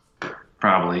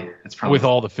 Probably. It's probably with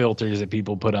all the filters that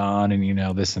people put on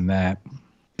and this and that.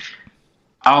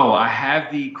 Oh, I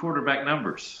have the quarterback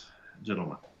numbers,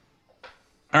 gentlemen.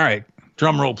 All right.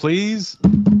 Drum roll, please.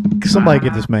 Somebody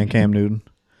give this man Cam Newton.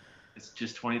 It's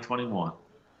just 2021.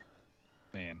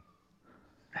 Man.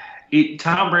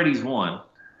 Tom Brady's one.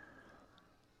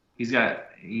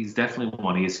 He's definitely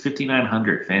won. He has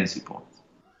 5,900 fantasy points,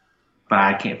 but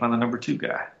I can't find the number 2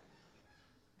 guy.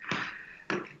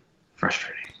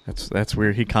 Frustrating. That's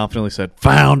weird. He confidently said,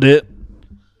 "Found it."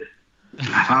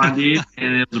 I found it,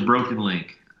 and it was a broken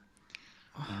link.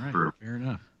 All right, Brutal. fair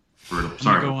enough. Brutal.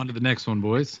 Sorry. Go on to the next one,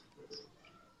 boys.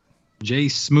 Jay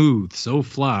Smooth, so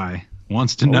fly,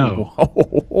 wants to know.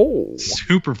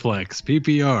 Superflex,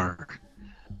 PPR.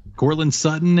 Cortland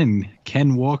Sutton and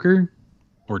Ken Walker,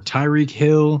 or Tyreek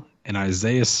Hill and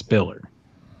Isaiah Spiller?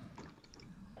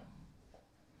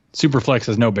 Superflex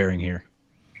has no bearing here.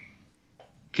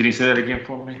 Can you say that again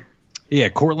for me? Yeah,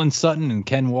 Cortland Sutton and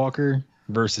Ken Walker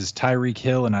versus Tyreek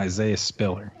Hill and Isaiah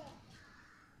Spiller.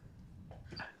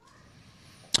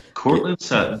 Cortland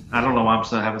Sutton. I don't know why I'm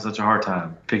having such a hard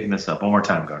time picking this up. One more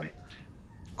time, Goni.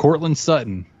 Cortland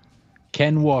Sutton,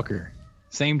 Ken Walker,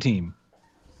 same team.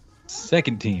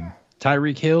 Second team,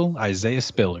 Tyreek Hill, Isaiah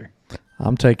Spiller.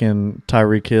 I'm taking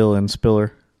Tyreek Hill and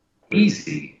Spiller.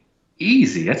 Easy.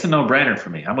 That's a no-brainer for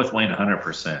me. I'm with Wayne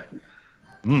 100%.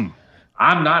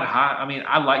 I'm not high. I mean,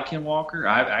 I like Ken Walker.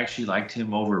 I've actually liked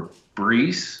him over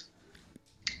Brees.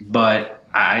 But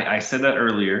I said that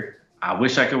earlier. I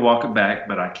wish I could walk it back,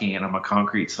 but I can't. I'm a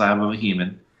concrete slab of a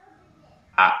human.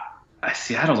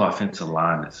 Seattle's offensive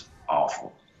line is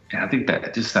awful. And I think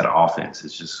that offense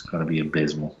is just going to be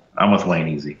abysmal. I'm with Wayne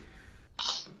easy.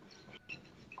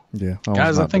 Yeah.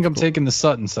 Guys, I think I'm taking the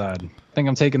Sutton side. I think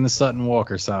I'm taking the Sutton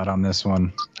Walker side on this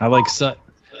one. I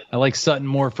like Sutton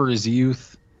more for his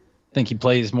youth. I think he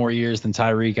plays more years than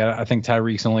Tyreek. I think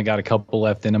Tyreek's only got a couple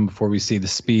left in him before we see the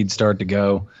speed start to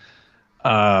go.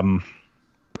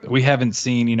 We haven't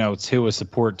seen, Tua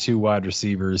support 2 wide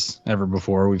receivers ever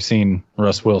before. We've seen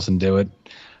Russ Wilson do it.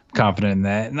 I'm confident in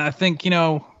that. And I think,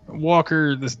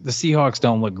 Walker, the Seahawks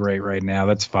don't look great right now.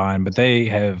 That's fine. But they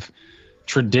have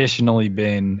traditionally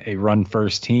been a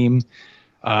run-first team.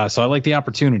 So I like the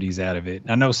opportunities out of it.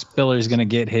 I know Spiller's going to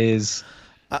get his.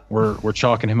 We're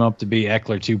chalking him up to be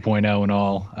Eckler 2.0 and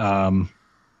all.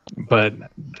 But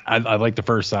I like the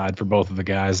first side for both of the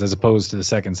guys as opposed to the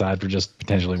second side for just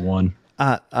potentially one.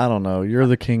 I don't know. You're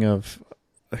the king of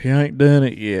he ain't done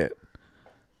it yet.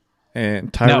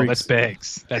 And Tyreek's, no, that's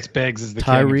Beggs. That's Beggs is the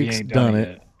king if he ain't done it.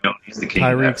 Yet. No, he's the king.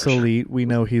 Tyreek's elite. We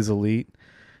know he's elite.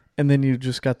 And then you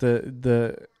just got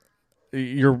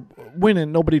you're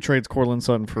winning. Nobody trades Cortland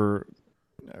Sutton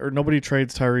nobody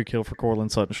trades Tyreek Hill for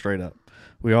Cortland Sutton straight up.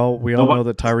 We all know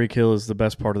that Tyreek Hill is the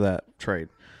best part of that trade.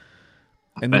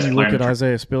 And then you look at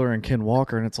Isaiah Spiller and Ken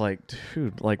Walker, and it's like,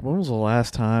 dude, like when was the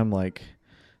last time like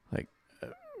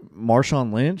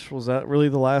Marshawn Lynch, was that really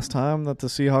the last time that the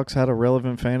Seahawks had a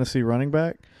relevant fantasy running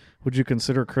back? Would you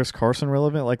consider Chris Carson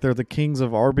relevant? Like they're the kings of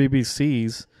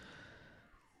RBBCs.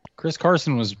 Chris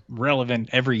Carson was relevant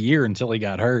every year until he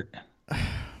got hurt.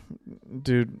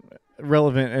 Dude,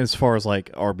 relevant as far as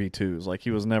like RB2s. Like he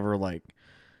was never like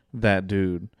that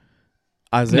dude.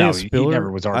 Isaiah Spiller, he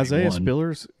never was RB1. Isaiah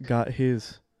Spiller's got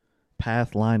his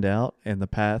path lined out, and the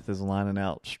path is lining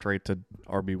out straight to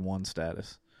RB1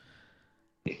 status.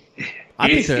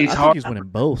 I think he's winning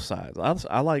both sides.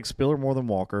 I like Spiller more than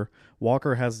Walker.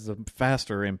 Walker has the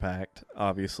faster impact,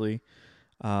 obviously.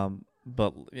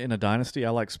 But in a dynasty,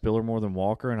 I like Spiller more than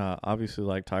Walker, and I obviously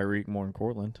like Tyreek more than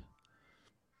Cortland.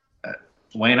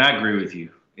 Wayne, I agree with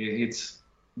you. It's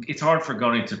hard for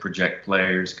Goni to project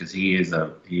players because he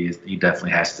definitely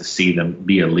has to see them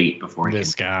be elite before he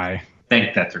can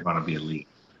think that they're going to be elite.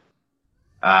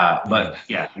 But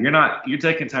yeah, you're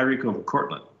taking Tyreek over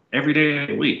Cortland every day of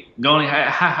the week. Goni,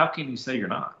 how can you say you're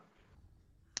not?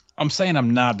 I'm saying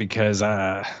I'm not because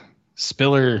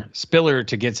Spiller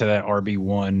to get to that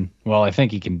RB1, well, I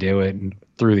think he can do it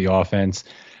through the offense.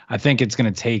 I think it's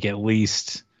going to take at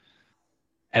least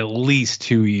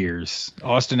 2 years.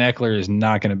 Austin Eckler is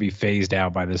not going to be phased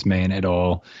out by this man at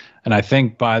all. And I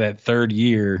think by that third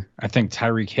year, I think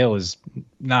Tyreek Hill is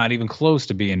not even close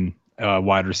to being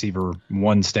wide receiver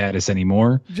 1 status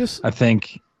anymore. I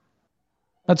think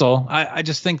that's all. I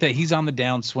just think that he's on the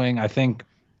downswing. I think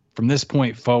from this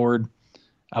point forward,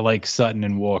 I like Sutton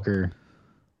and Walker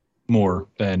more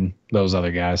than those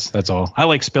other guys. That's all. I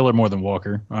like Spiller more than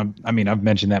Walker. I mean, I've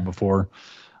mentioned that before.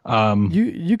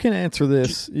 You can answer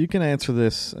this. You can answer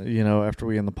this, after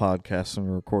we end the podcast and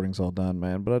the recording's all done,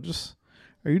 man. But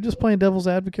are you just playing devil's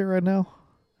advocate right now?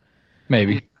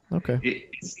 Maybe. Okay.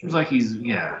 It seems like he's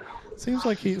Seems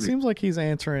like he's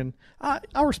answering. I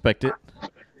respect it.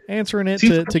 Answering it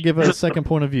to give a second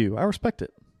point of view. I respect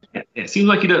it. It seems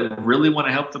like he doesn't really want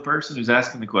to help the person who's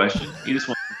asking the question. He just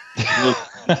wants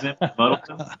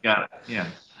to got it. Yeah.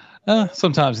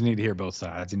 Sometimes you need to hear both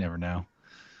sides. You never know.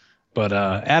 But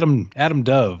Adam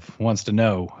Dove wants to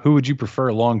know, who would you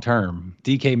prefer long term,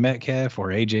 DK Metcalf or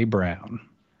AJ Brown?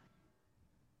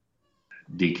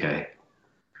 DK.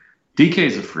 DK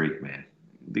is a freak, man.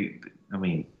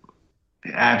 The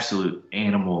absolute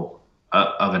animal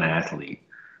of an athlete.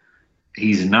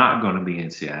 He's not going to be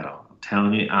in Seattle. I'm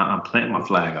telling you, I'm planting my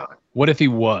flag on it. What if he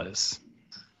was?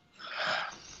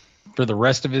 For the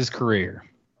rest of his career,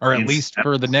 or at least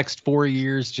for the next 4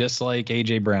 years, just like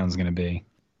AJ Brown's going to be.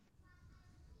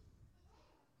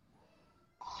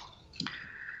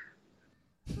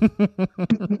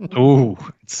 Ooh,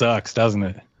 it sucks, doesn't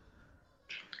it?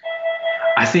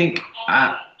 I think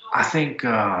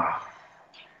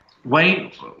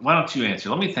Wayne, why don't you answer?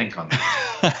 Let me think on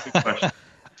that. Good question.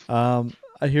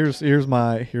 Here's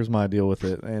my deal with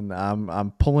it, and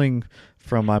I'm pulling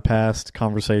from my past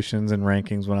conversations and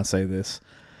rankings when I say this.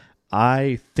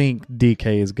 I think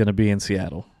DK is going to be in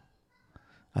Seattle.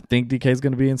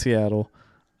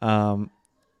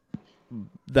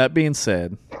 That being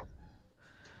said,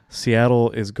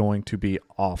 Seattle is going to be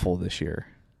awful this year.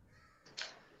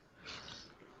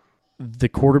 The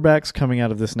quarterbacks coming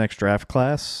out of this next draft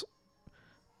class,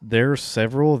 there's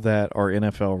several that are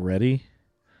NFL ready.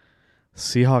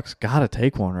 Seahawks got to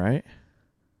take one, right?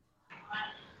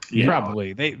 Yeah.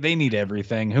 Probably. They need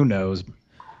everything. Who knows?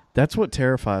 That's what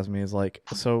terrifies me is like,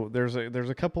 so there's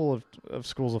a couple of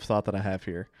schools of thought that I have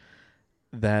here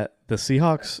that the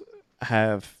Seahawks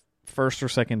have first or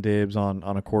second dibs on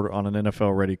an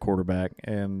NFL ready quarterback,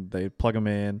 and they plug them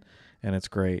in and it's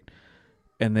great.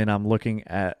 And then I'm looking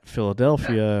at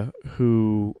Philadelphia,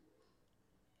 who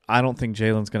I don't think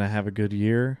Jalen's going to have a good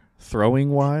year throwing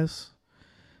wise.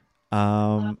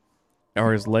 Are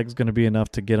his legs going to be enough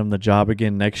to get him the job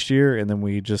again next year? And then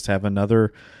we just have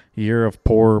another year of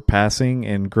poor passing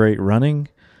and great running.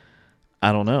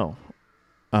 I don't know.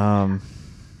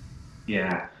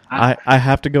 Yeah. I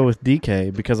have to go with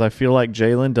DK because I feel like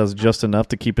Jalen does just enough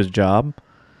to keep his job.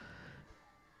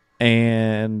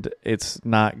 And it's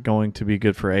not going to be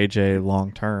good for AJ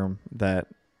long term that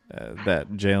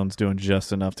Jalen's doing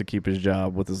just enough to keep his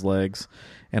job with his legs.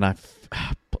 And I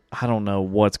don't know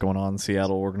what's going on in the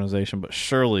Seattle organization, but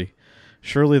surely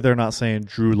they're not saying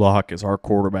Drew Lock is our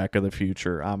quarterback of the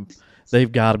future.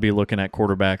 They've got to be looking at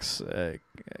quarterbacks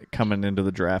coming into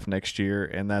the draft next year,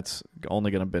 and that's only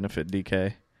going to benefit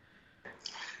DK.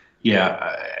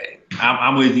 Yeah,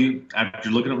 I'm with you.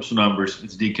 After looking up some numbers,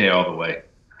 it's DK all the way.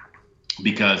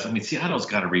 Because, Seattle's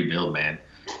got to rebuild, man.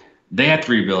 They have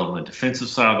to rebuild on the defensive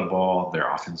side of the ball,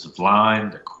 their offensive line,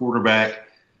 their quarterback.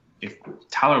 If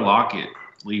Tyler Lockett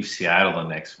leaves Seattle the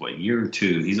next, year or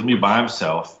two, he's going to be by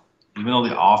himself. Even though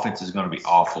the offense is going to be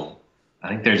awful, I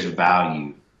think there's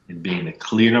value in being the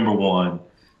clear number one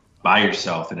by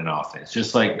yourself in an offense,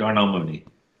 just like Darnell Mooney.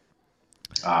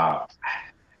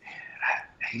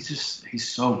 He's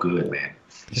so good, man.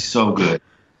 He's so good.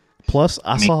 Plus,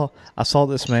 I saw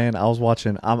this man. I was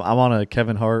watching. I'm on a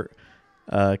Kevin Hart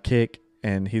kick,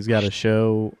 and he's got a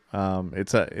show.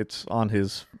 It's on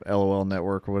his LOL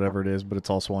network or whatever it is, but it's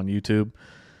also on YouTube.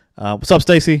 What's up,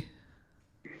 Stacy?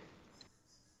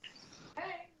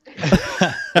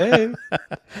 Hey.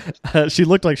 She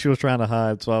looked like she was trying to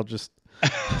hide, so I'll just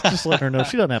let her know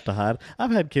she doesn't have to hide.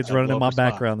 I've had kids running in my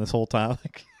background this whole time.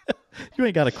 You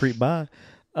ain't got to creep by.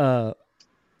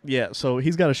 Yeah, so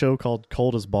he's got a show called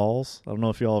Cold as Balls. I don't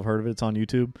know if you all have heard of it. It's on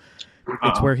YouTube.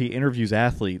 It's where he interviews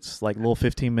athletes, like little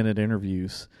 15-minute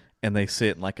interviews, and they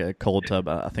sit in like a cold tub.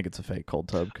 I think it's a fake cold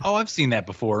tub. Oh, I've seen that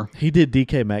before. He did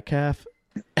DK Metcalf,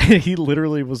 and he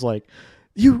literally was like,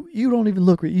 "You don't even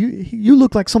look. You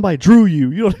look like somebody drew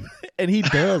you. You don't." And he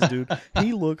does, dude.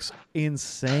 He looks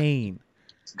insane.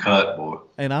 Cut, boy.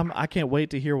 And I can't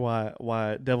wait to hear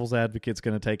why Devil's Advocate's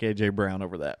going to take AJ Brown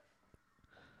over that.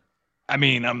 I'm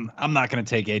not going to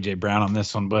take AJ Brown on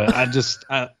this one, but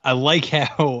I like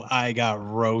how I got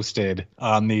roasted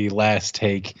on the last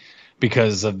take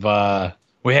because of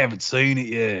we haven't seen it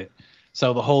yet.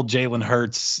 So the whole Jalen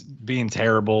Hurts being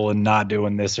terrible and not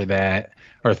doing this or that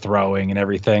or throwing and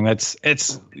everything,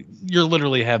 you're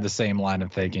literally have the same line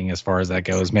of thinking as far as that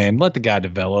goes, man. Let the guy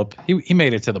develop. He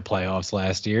made it to the playoffs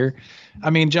last year.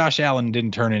 Josh Allen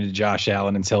didn't turn into Josh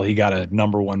Allen until he got a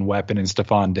number one weapon in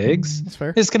Stephon Diggs. That's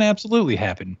fair. This can absolutely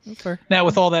happen. That's fair. Now,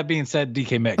 with all that being said,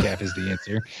 DK Metcalf is the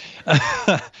answer.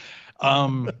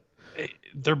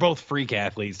 They're both freak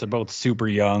athletes. They're both super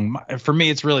young. For me,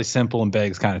 it's really simple, and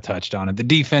Beggs kind of touched on it. The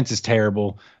defense is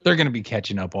terrible. They're going to be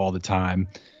catching up all the time.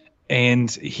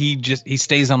 And he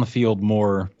stays on the field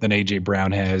more than AJ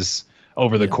Brown has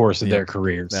over the course of their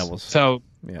careers.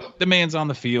 The man's on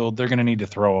the field. They're going to need to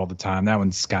throw all the time. That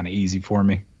one's kind of easy for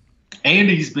me. And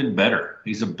he's been better.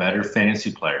 He's a better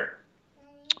fantasy player.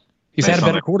 He's had a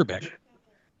better quarterback.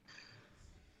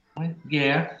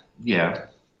 Yeah.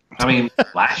 I mean,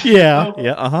 last year.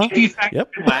 Yeah.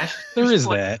 Yep. There is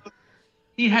that.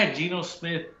 He had Geno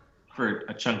Smith for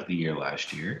a chunk of the year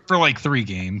last year. For like 3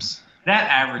 games. That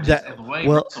averages, and the way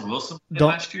Russell Wilson played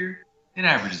last year, it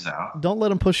averages out. Don't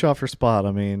let him push you off your spot.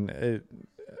 I mean,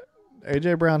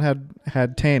 A.J. Brown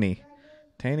had Tanny.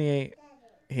 Tanny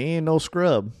ain't no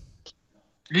scrub.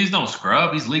 He's no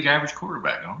scrub. He's league average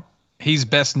quarterback, huh? He's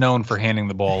best known for handing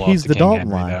the ball off He's to the King Dalton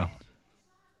Henry, line. though.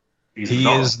 He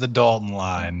is the Dalton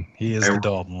line. He is the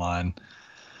Dalton line.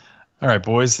 All right,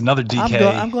 boys. Another DK.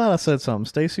 I'm glad I said something.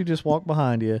 Stacy just walked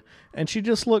behind you, and she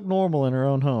just looked normal in her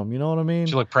own home. You know what I mean?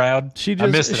 She looked proud. I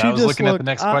missed it. I was looking at the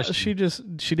next question.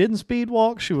 She didn't speed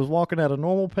walk. She was walking at a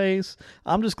normal pace.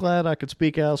 I'm just glad I could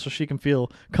speak out so she can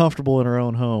feel comfortable in her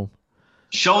own home.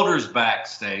 Shoulders back,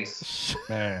 Stace.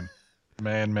 Man.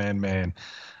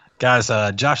 Guys,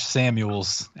 Josh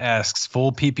Samuels asks,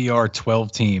 full PPR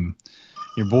 12 team.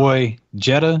 Your boy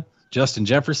Jetta, Justin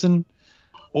Jefferson,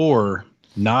 or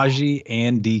Najee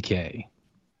and DK?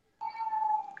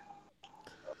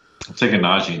 I'm taking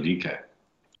Najee and DK.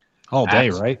 All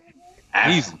day, right?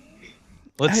 Easy.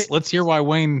 Let's hear why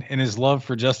Wayne and his love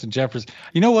for Justin Jefferson.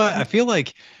 You know what? I feel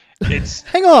like it's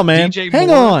hang on, man.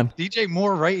 DJ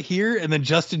Moore right here, and then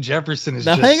Justin Jefferson is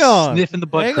sniffing the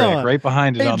butt crack right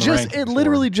behind it on the rankings. It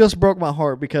literally just broke my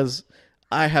heart because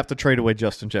I have to trade away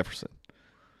Justin Jefferson.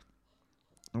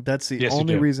 That's the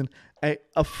only reason.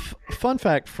 Fun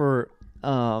fact for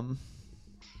who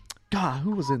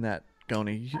was in that,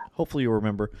 Goni? Hopefully you'll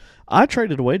remember. I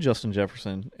traded away Justin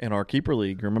Jefferson in our keeper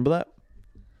league. Remember that?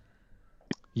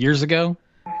 Years ago?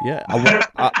 Yeah.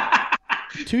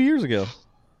 2 years ago.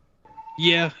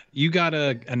 Yeah, you got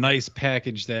a nice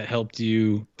package that helped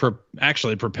you,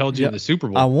 actually propelled you to the Super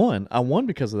Bowl. I won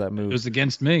because of that move. It was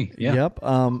against me. Yeah. Yep.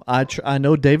 I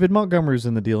know David Montgomery's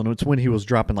in the deal, and it's when he was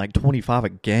dropping like 25 a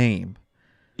game.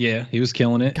 Yeah, he was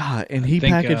killing it. God, and he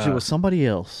packaged it with somebody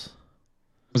else.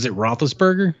 Was it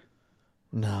Roethlisberger?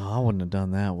 No, I wouldn't have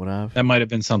done that, would I? That might have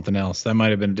been something else. That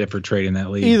might have been a different trade in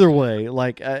that league. Either way,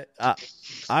 like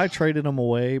I traded him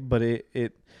away, but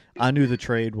I knew the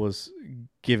trade was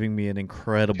giving me an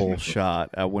incredible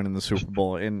shot at winning the Super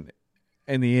Bowl. And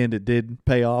in the end, it did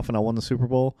pay off, and I won the Super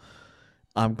Bowl.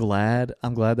 I'm glad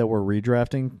that we're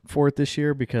redrafting for it this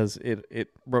year because it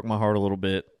broke my heart a little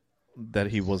bit that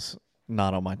he was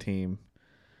not on my team.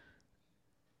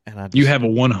 And you have a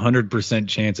 100%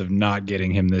 chance of not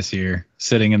getting him this year,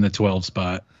 sitting in the 12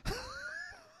 spot.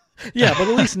 Yeah, but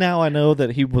at least now I know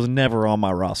that he was never on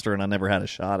my roster and I never had a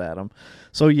shot at him.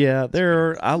 So yeah,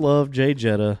 I love Jay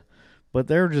Jetta, but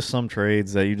there are just some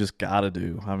trades that you just got to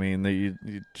do. I mean,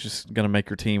 you're just going to make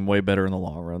your team way better in the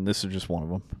long run. This is just one of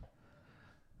them.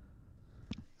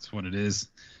 That's what it is.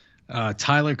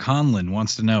 Tyler Conlon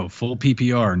wants to know, full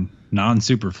PPR,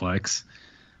 non-Superflex,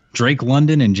 Drake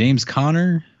London and James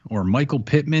Conner, or Michael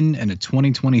Pittman and a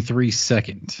 2023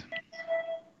 second?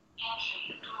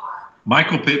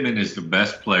 Michael Pittman is the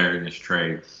best player in this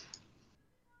trade.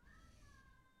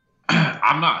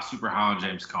 I'm not super high on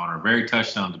James Conner. Very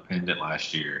touchdown dependent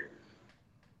last year.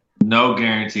 No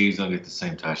guarantees he'll get the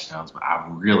same touchdowns, but I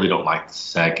really don't like the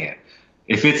second.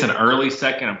 If it's an early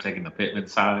second, I'm taking the Pittman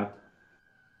side.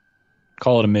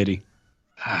 Call it a midi.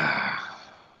 I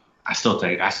still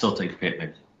take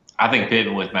Pittman. I think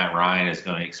Pittman with Matt Ryan is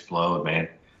going to explode, man.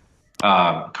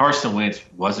 Carson Wentz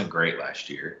wasn't great last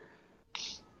year.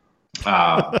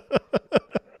 How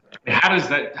does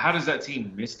that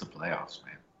team miss the playoffs,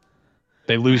 man?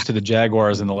 They lose to the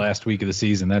Jaguars in the last week of the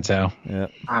season. That's how. Yeah.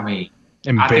 I mean,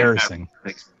 embarrassing.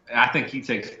 I think he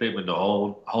takes Pittman to a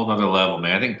whole nother level,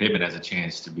 man. I think Pittman has a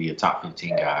chance to be a top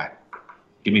 15 guy.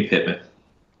 Give me Pittman.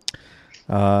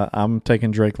 I'm taking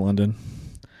Drake London.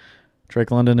 Drake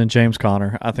London and James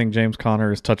Conner. I think James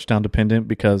Conner is touchdown dependent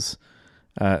because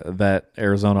that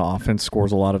Arizona offense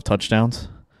scores a lot of touchdowns.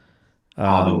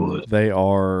 They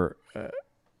are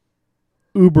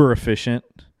uber efficient,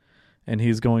 and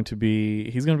he's going to be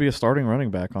a starting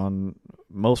running back on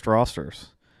most rosters,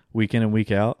 week in and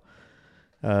week out.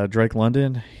 Drake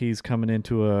London, he's coming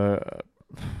into a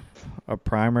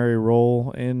primary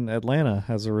role in Atlanta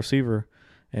as a receiver,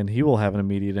 and he will have an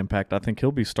immediate impact. I think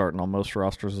he'll be starting on most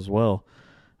rosters as well.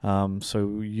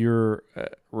 So you're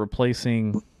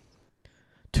replacing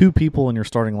two people in your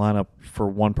starting lineup for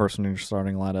one person in your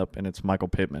starting lineup, and it's Michael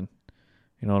Pittman.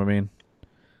 You know what I mean?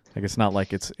 Like, it's not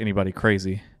like it's anybody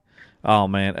crazy. Oh,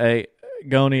 man. Hey,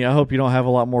 Goni, I hope you don't have a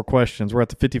lot more questions. We're at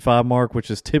the 55 mark,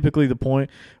 which is typically the point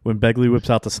when Begley whips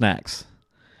out the snacks.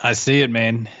 I see it,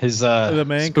 man. His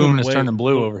spoon is turning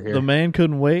blue over here. The man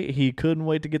couldn't wait. He couldn't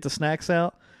wait to get the snacks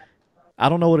out. I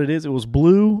don't know what it is. It was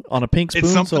blue on a pink spoon.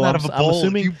 It's something so out I'm of a bowl.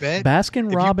 assuming If you bet,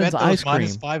 Baskin Robbins ice cream.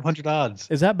 minus 500 odds.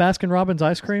 Is that Baskin Robbins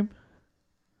ice cream?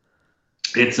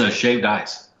 It's a shaved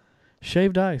ice.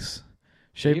 Shaved ice.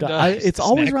 Shaved ice. It's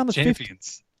always Snack around the 50.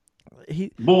 champions.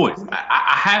 Boys,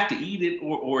 I have to eat it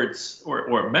or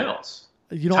it melts.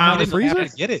 You don't have a freezer?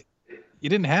 Have to get it. You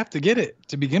didn't have to get it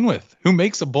to begin with. Who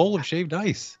makes a bowl of shaved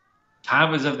ice?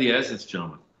 Time is of the essence,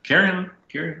 gentlemen. Carry on.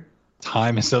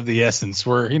 Time is of the essence.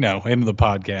 We're, into the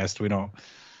podcast. We don't.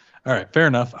 All right, fair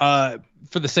enough.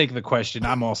 For the sake of the question,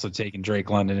 I'm also taking Drake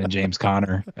London and James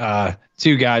Conner.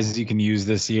 Two guys you can use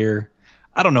this year.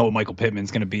 I don't know what Michael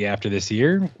Pittman's going to be after this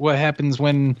year. What happens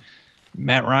when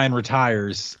Matt Ryan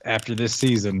retires after this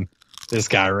season? This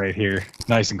guy right here,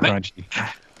 nice and crunchy.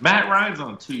 Matt Ryan's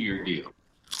on a 2-year deal.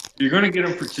 You're going to get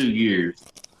him for 2 years.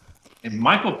 And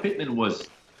Michael Pittman was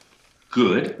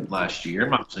good last year.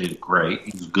 I'm not saying great.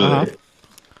 He was good. Uh-huh.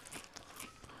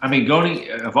 I mean, Goni,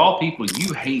 of all people,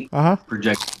 you hate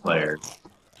projected players.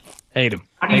 Hate him.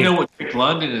 How do you know what Drake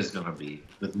London is going to be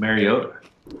with Mariota?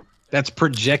 That's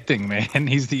projecting, man.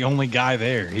 He's the only guy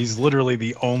there. He's literally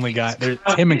the only guy. There's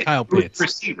him and Kyle Pitts.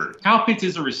 Receiver. Kyle Pitts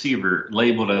is a receiver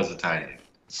labeled as a tight end.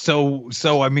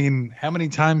 So I mean, how many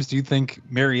times do you think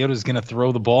Mariota's going to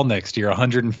throw the ball next year?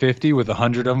 150 with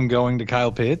 100 of them going to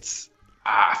Kyle Pitts?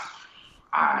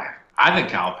 I think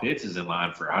Kyle Pitts is in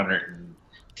line for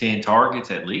 110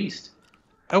 targets at least.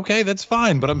 Okay, that's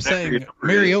fine, but I'm saying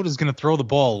Mariota's going to throw the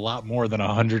ball a lot more than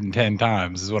 110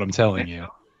 times is what I'm telling you.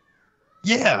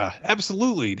 Yeah,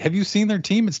 absolutely. Have you seen their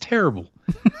team? It's terrible.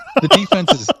 The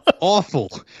defense is awful.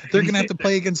 They're going to have to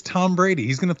play against Tom Brady.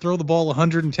 He's going to throw the ball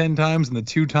 110 times in the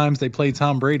 2 times they play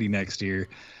Tom Brady next year,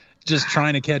 just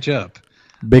trying to catch up.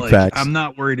 Big facts. I'm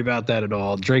not worried about that at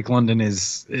all. Drake London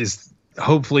is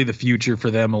hopefully the future for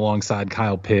them alongside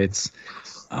Kyle Pitts.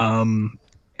 And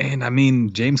I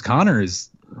mean, James Conner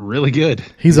is really good.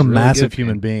 He's a really massive good,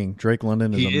 human man. being. Drake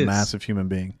London is He a is. massive human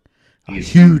being. A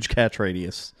huge catch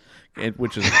radius,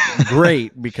 which is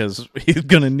great because he's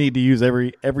going to need to use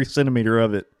every centimeter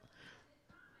of it.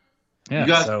 Yeah, You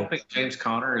guys think James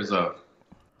Conner is a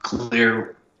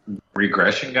clear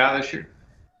regression guy this year?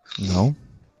 No.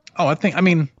 Oh, I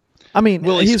mean,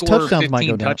 will he his score touchdowns might 15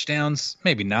 go down. touchdowns?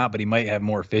 Maybe not, but he might have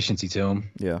more efficiency to him.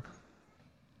 Yeah.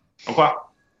 Okay.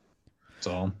 That's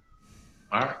all.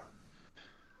 All right.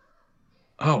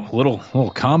 Oh, little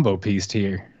combo piece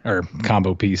here, or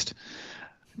combo piece.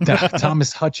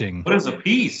 Thomas Hutching. What is a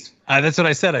beast? That's what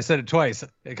I said. I said it twice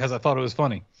because I thought it was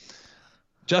funny.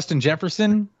 Justin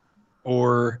Jefferson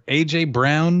or A.J.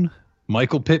 Brown,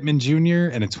 Michael Pittman Jr.,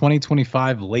 and a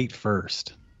 2025 late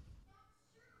first.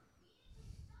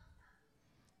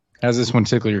 How's this one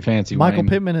tickle your fancy, Michael Wayne?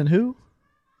 Pittman and who?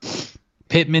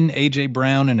 Pittman, A.J.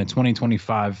 Brown, and a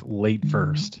 2025 late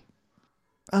first.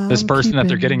 This person that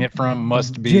they're getting it from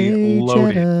must be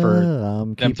loaded for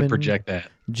them to project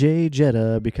that. Jay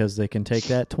Jetta because they can take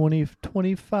that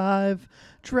 2025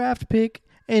 draft pick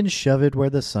and shove it where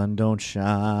the sun don't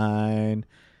shine.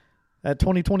 At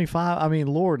 2025, I mean,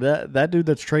 Lord, that dude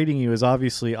that's trading you is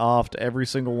obviously off to every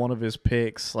single one of his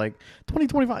picks. Like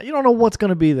 2025, you don't know what's going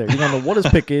to be there. You don't know what his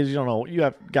pick is. You don't know. You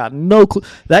have got no clue.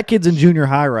 That kid's in junior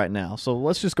high right now. So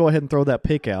let's just go ahead and throw that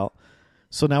pick out.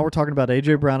 So now we're talking about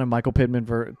A.J. Brown and Michael Pittman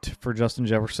for Justin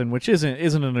Jefferson, which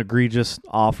isn't an egregious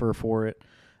offer for it.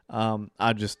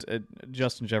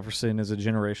 Justin Jefferson is a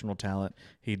generational talent.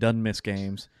 He doesn't miss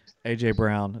games. A.J.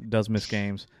 Brown does miss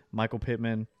games. Michael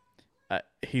Pittman,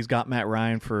 he's got Matt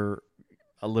Ryan for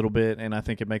a little bit, and I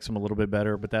think it makes him a little bit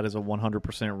better, but that is a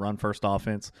 100% run-first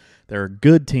offense. They're a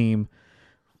good team,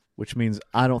 which means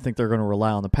I don't think they're going to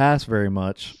rely on the pass very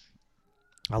much.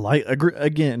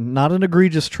 Again, not an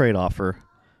egregious trade offer.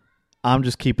 I'm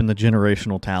just keeping the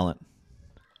generational talent.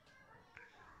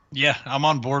 Yeah, I'm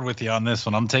on board with you on this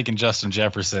one. I'm taking Justin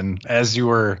Jefferson. As you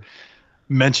were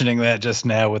mentioning that just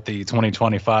now with the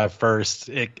 2025 first,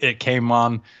 it came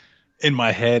on in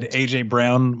my head. A.J.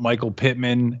 Brown, Michael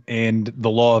Pittman, and the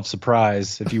Law of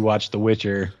Surprise, if you watch The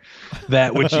Witcher,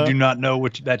 that which you do not know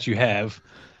that you have.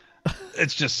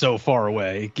 It's just so far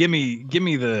away. Give me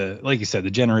the, like you said,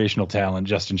 the generational talent,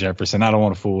 Justin Jefferson. I don't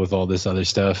want to fool with all this other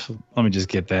stuff. Let me just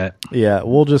get that. Yeah,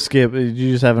 we'll just skip. You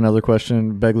just have another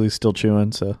question. Begley's still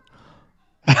chewing, so.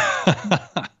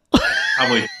 I'm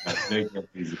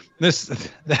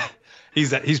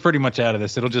He's pretty much out of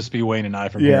this. It'll just be Wayne and I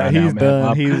from here on he's out,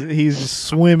 done. man. He's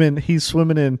swimming. He's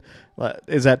swimming in.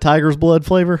 Is that tiger's blood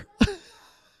flavor?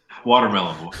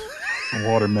 Watermelon boy.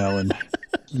 Watermelon,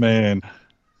 man.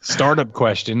 Startup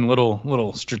question,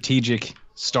 little strategic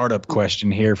startup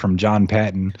question here from John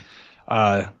Patton.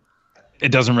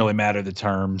 it doesn't really matter the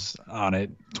terms on it.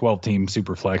 12-team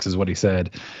super flex is what he said.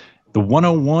 The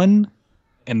 101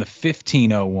 and the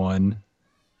 1501,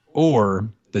 or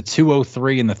the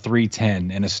 203 and the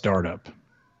 310 in a startup.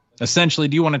 Essentially,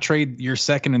 do you want to trade your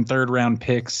second and third round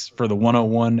picks for the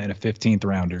 101 and a 15th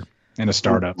rounder in a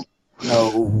startup?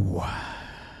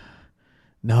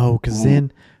 No, because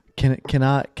then can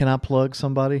I plug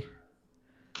somebody?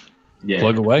 Yeah.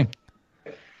 Plug away.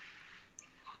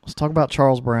 Let's talk about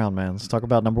Charles Brown, man. Let's talk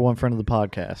about number one friend of the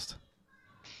podcast.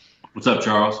 What's up,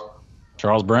 Charles?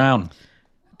 Charles Brown.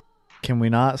 Can we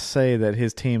not say that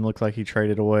his team looked like he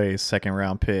traded away his second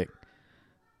round pick?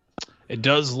 It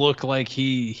does look like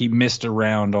he missed a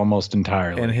round almost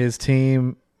entirely. And his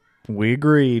team, we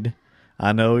agreed.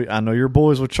 I know you're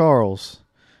boys with Charles.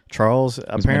 Charles,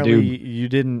 apparently you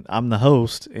didn't. I'm the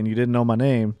host, and you didn't know my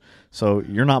name, so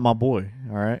you're not my boy.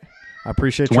 All right. I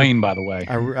appreciate Dwayne, by the way.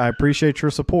 I appreciate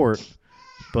your support,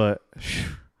 but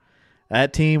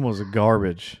that team was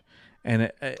garbage.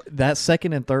 And that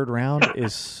second and third round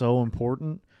is so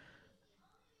important.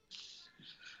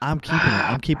 I'm keeping it.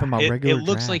 I'm keeping my regular It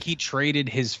looks draft. like he traded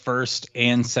his first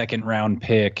and second round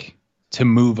pick to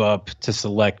move up to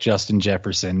select Justin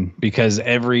Jefferson, because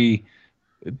every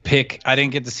pick, I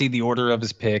didn't get to see the order of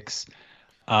his picks,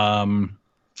 but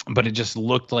it just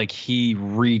looked like he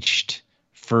reached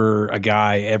for a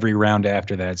guy every round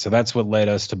after that. So that's what led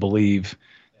us to believe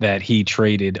that he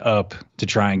traded up to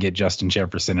try and get Justin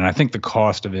Jefferson. And I think the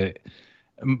cost of it,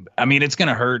 I mean, it's going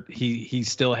to hurt. He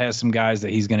still has some guys that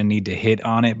he's going to need to hit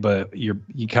on it, but you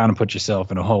kind of put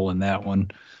yourself in a hole in that one.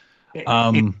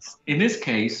 In this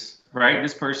case, right,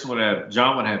 this person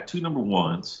John would have two number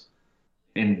ones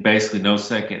and basically no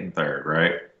second and third,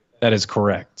 right? That is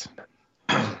correct.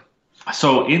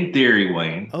 So in theory,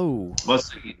 Wayne, Oh,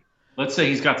 let's say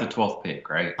he's got the 12th pick,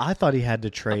 right? I thought he had to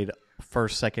trade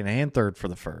first, second, and third for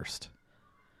the first.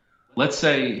 Let's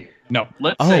say No.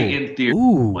 say in theory,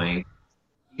 Ooh. Wayne,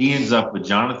 he ends up with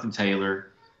Jonathan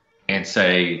Taylor and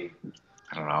say,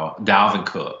 I don't know, Dalvin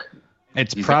Cook.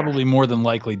 It's He's probably more than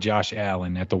likely Josh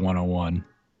Allen at the 101.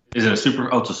 Is it a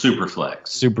super? Oh, it's a super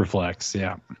flex. Super flex,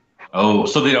 yeah. Oh,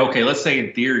 so then okay. Let's say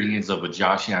in theory he ends up with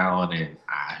Josh Allen and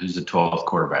who's the 12th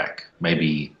quarterback?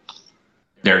 Maybe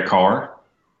Derek Carr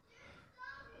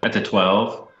at the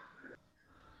 12.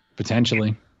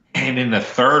 Potentially. And in the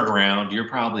third round, you're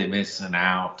probably missing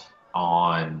out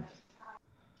on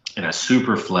in a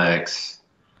super flex.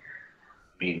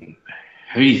 I mean,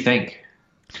 who do you think?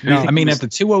 I mean, at the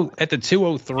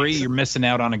 203, you're missing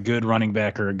out on a good running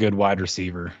back or a good wide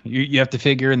receiver. You have to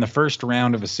figure in the first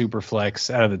round of a super flex,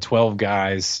 out of the 12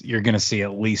 guys, you're going to see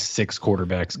at least 6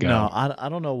 quarterbacks go. No, I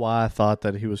don't know why I thought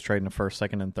that he was trading the first,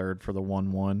 second, and third for the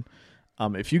 1-1.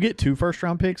 If you get 2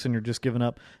 first-round picks and you're just giving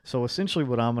up, so essentially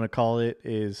what I'm going to call it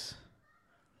is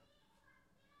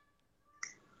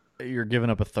you're giving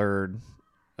up a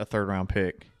third-round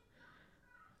pick.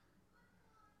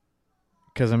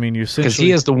 Because, I mean, you essentially... Because he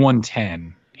has the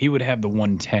 110. He would have the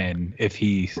 110 if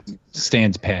he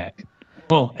stands pat.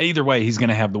 Well, either way, he's going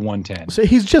to have the 110. So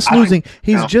he's just losing...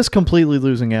 He's just completely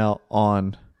losing out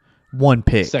on one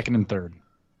pick. Second and third.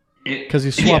 Because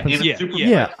he's swapping...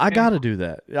 Yeah, I got to do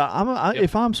that.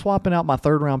 If I'm swapping out my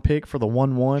third-round pick for the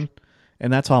 1-1,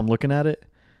 and that's how I'm looking at it,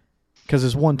 because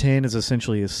his 110 is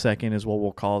essentially his second, is what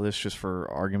we'll call this just for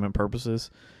argument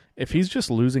purposes. If he's just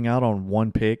losing out on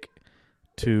one pick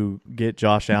to get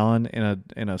Josh Allen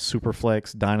in a super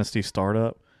flex dynasty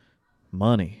startup,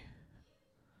 money.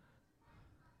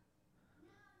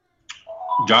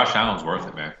 Josh Allen's worth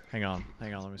it, man. Hang on.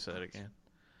 Let me say that again.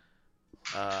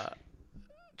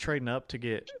 Trading up to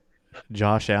get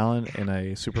Josh Allen in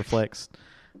a super flex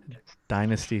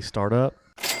dynasty startup.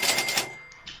 You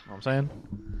know what I'm saying?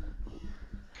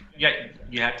 Yeah,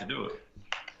 you have to do it.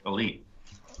 Elite.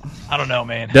 I don't know,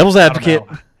 man. Devil's advocate.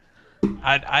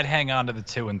 I'd hang on to the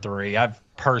 2 and 3. I've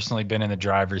personally been in the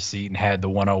driver's seat and had the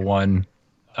 101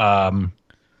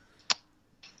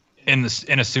 in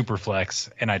a super flex,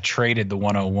 and I traded the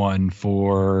 101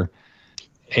 for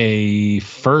a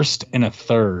first and a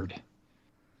third,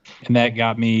 and that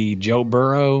got me Joe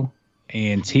Burrow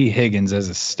and T. Higgins as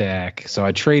a stack. So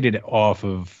I traded off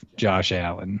of Josh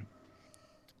Allen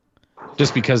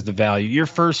just because the value. Your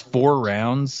first 4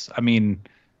 rounds, I mean,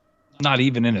 not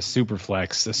even in a super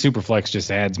flex. A super flex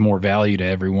just adds more value to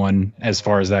everyone as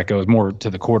far as that goes, more to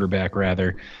the quarterback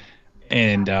rather,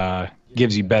 and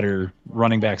gives you better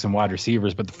running backs and wide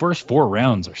receivers. But the first 4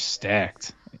 rounds are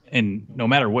stacked, and no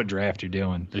matter what draft you're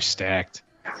doing, they're stacked.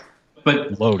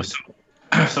 But loaded.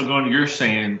 So Goni, you're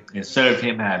saying instead of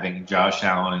him having Josh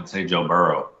Allen and say Joe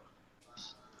Burrow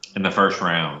in the first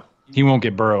round, He won't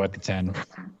get Burrow at the 10.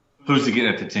 Who's he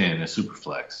getting at the 10? A super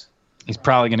flex. He's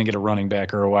probably going to get a running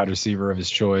back or a wide receiver of his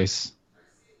choice.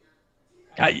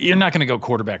 You're not going to go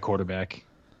quarterback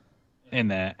in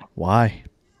that. Why?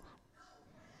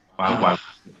 Why?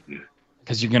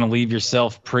 Because you're going to leave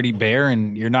yourself pretty bare,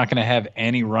 and you're not going to have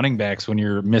any running backs when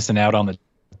you're missing out on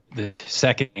the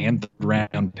second and third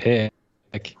round pick.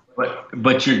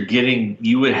 But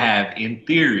you would have, in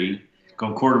theory,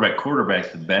 going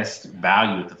quarterback the best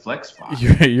value at the flex spot.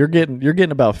 You're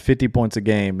getting about 50 points a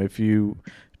game if you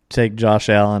take Josh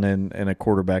Allen and a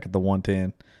quarterback at the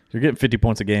 110. You're getting 50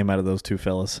 points a game out of those two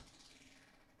fellas.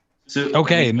 So,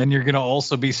 Okay, and then you're going to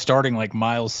also be starting like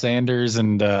Miles Sanders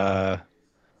and I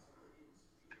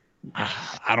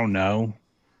don't know,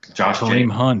 Josh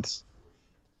Kareem Hunt.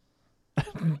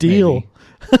 Deal.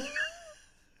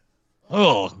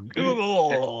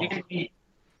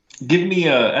 Give me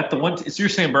at the one. So you're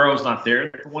saying Burrow's not there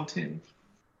at the 110?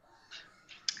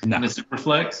 No. In the super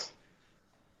flex.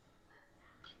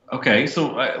 Okay,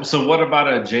 so what about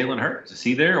a Jalen Hurts? Is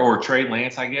he there, or Trey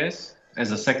Lance? I guess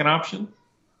as a second option.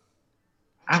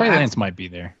 Trey Lance might be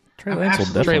there. Trey Lance will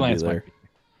definitely be there.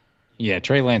 Yeah,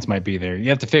 Trey Lance might be there. You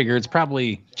have to figure it's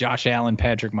probably Josh Allen,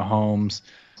 Patrick Mahomes,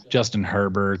 Justin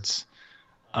Herbert.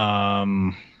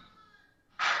 Probably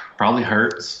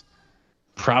Hurts.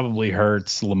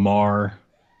 Lamar,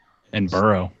 and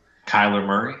Burrow. Kyler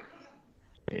Murray.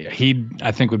 He,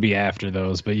 I think, would be after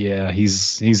those, but yeah,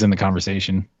 he's in the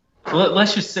conversation.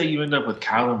 Let's just say you end up with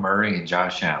Kyler Murray and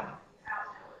Josh Allen,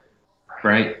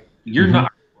 right? You're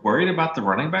not worried about the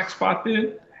running back spot,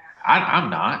 then? I'm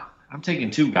not. I'm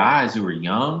taking two guys who are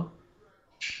young.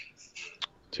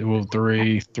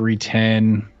 203,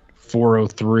 310,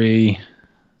 403.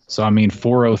 So, I mean,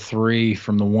 403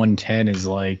 from the 110 is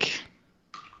like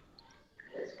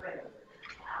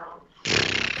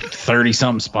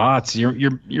 30-something spots.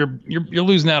 You're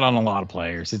losing out on a lot of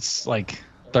players. It's like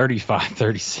 35,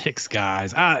 36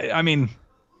 guys. I mean,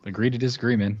 agree to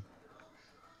disagree, man.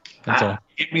 That's all.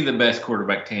 Give me the best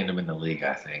quarterback tandem in the league,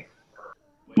 I think.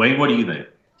 Wayne, what do you think?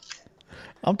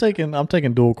 I'm taking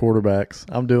dual quarterbacks.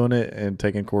 I'm doing it and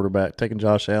taking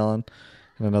Josh Allen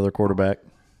and another quarterback.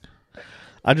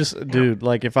 Dude,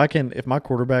 like if my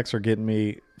quarterbacks are getting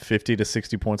me 50 to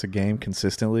 60 points a game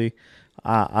consistently,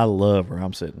 I love where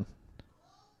I'm sitting.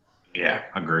 Yeah,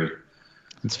 I agree.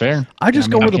 It's fair. I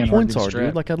go where the points are,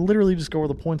 dude. Like I literally just go where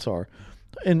the points are.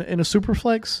 In a super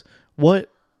flex,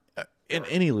 in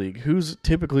any league, who's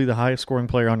typically the highest scoring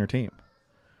player on your team?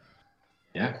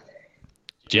 Yeah.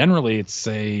 Generally, it's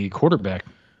a quarterback.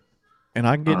 And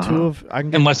I can get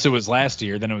unless it was last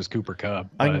year, then it was Cooper Kupp.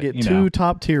 I can get two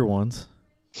top tier ones,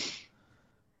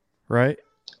 right?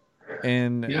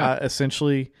 And I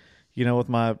essentially, with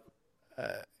my,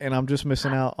 and I'm just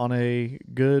missing out on a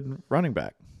good running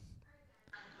back.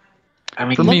 I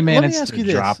mean, for me, man, it's the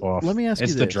drop off. Let me ask you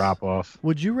this: it's the drop off.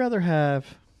 Would you rather have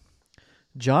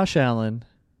Josh Allen?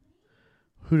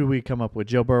 Who do we come up with?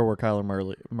 Joe Burrow or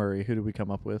Kyler Murray? Who do we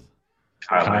come up with?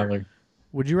 Kyler.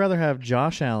 Would you rather have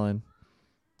Josh Allen,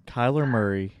 Kyler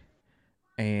Murray,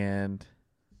 and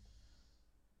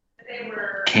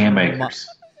Cam Akers?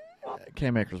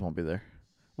 Cam Akers won't be there.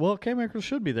 Well, Cam Akers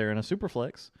should be there in a super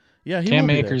flex. Yeah, Cam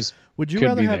Akers. Would you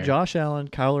rather have Josh Allen,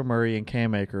 Kyler Murray, and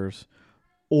Cam Akers,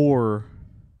 or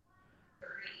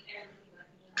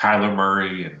Kyler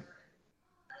Murray and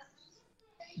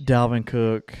Dalvin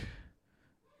Cook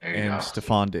and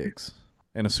Stephon Diggs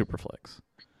in a super flex?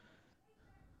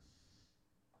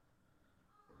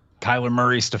 Kyler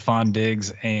Murray, Stephon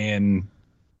Diggs, and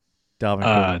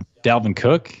Dalvin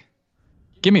Cook.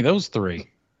 Give me those three.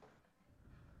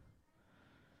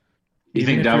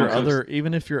 Even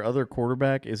if your other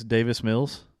quarterback is Davis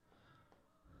Mills?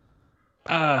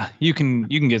 You can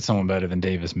get someone better than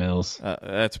Davis Mills.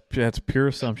 That's pure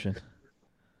assumption.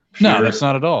 No, that's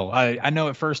not at all. I know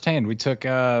it firsthand. We took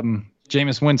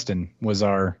Jameis Winston was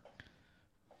our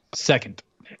second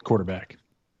quarterback.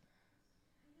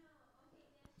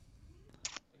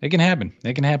 It can happen.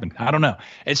 I don't know.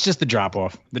 It's just the drop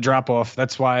off.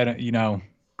 That's why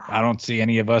I don't see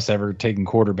any of us ever taking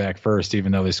quarterback first,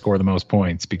 even though they score the most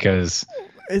points, because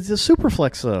it's a super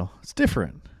flex though. It's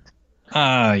different.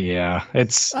 Yeah.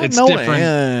 It's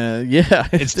different.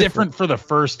 It's different for the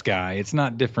first guy. It's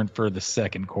not different for the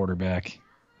second quarterback.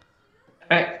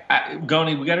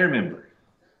 Goni, we got to remember.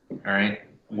 All right,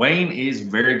 Wayne is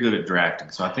very good at drafting,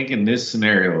 so I think in this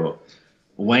scenario,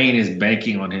 Wayne is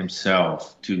banking on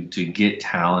himself to get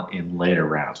talent in later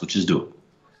rounds, which is doable.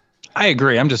 I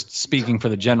agree. I'm just speaking for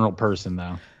the general person,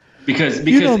 though. Because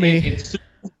you know me,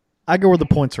 I go where the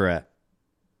points are at.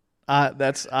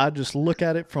 I just look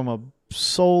at it from a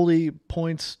solely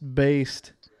points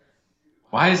based.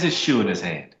 Why is this shoe in his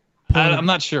hand? I'm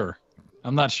not sure.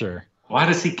 Why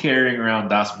does he carrying around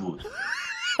Das Boot?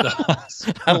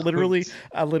 I literally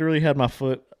had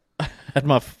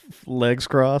my legs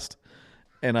crossed,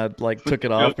 and I took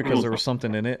it off because there was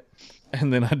something in it,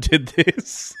 and then I did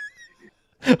this.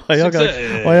 Why y'all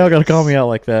gotta call me out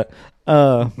like that?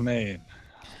 Man.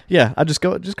 Yeah, I just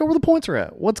go where the points are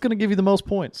at. What's gonna give you the most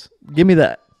points? Give me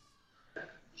that.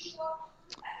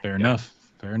 Fair enough.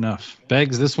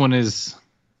 Beggs, this one is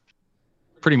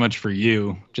pretty much for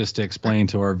you, just to explain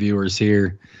to our viewers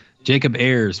here. Jacob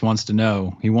Ayers wants to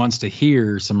know. He wants to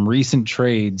hear some recent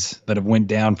trades that have went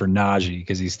down for Najee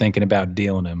because he's thinking about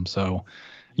dealing him. So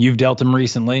you've dealt him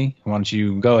recently. Why don't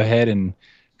you go ahead and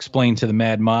explain to the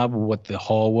Mad Mob what the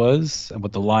haul was,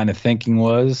 what the line of thinking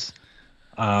was,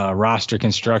 roster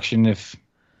construction if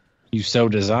you so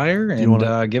desire,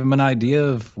 and give them an idea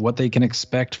of what they can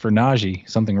expect for Najee,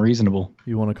 something reasonable.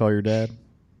 You want to call your dad?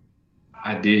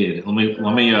 I did. Let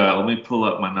me pull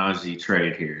up my Najee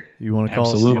trade here. You want to call?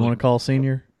 Absolutely. You want to call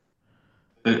Senior?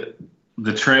 The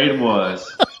trade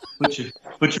was put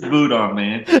your boot on,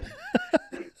 man.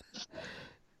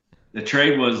 The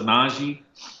trade was Najee,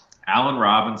 Allen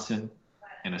Robinson,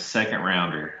 and a second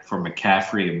rounder for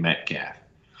McCaffrey and Metcalf.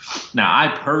 Now,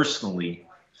 I personally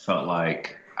felt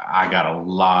like I got a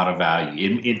lot of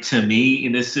value. To me,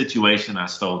 in this situation, I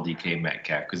stole DK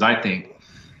Metcalf because I think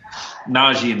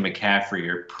Najee and McCaffrey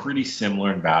are pretty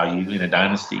similar in value in a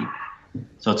dynasty.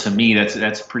 So to me,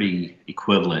 that's pretty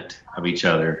equivalent of each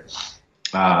other.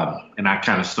 And I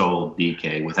kind of stole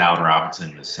DK with Allen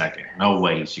Robinson in the second. No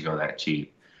way you should go that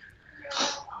cheap.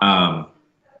 I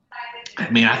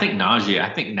think Najee.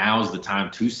 I think now is the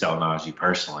time to sell Najee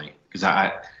personally because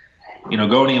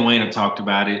Goni and Wayne have talked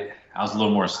about it. I was a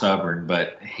little more stubborn,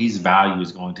 but his value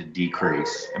is going to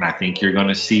decrease, and I think you're going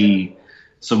to see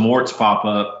some warts pop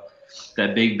up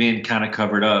that Big Ben kind of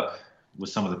covered up with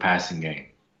some of the passing game.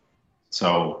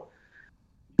 So,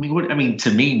 to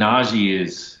me, Najee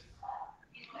is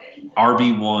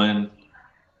RB1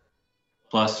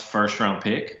 plus first-round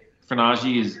pick for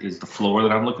Najee is the floor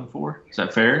that I'm looking for. Is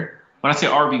that fair? When I say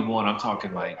RB1, I'm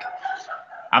talking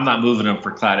I'm not moving him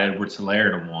for Clyde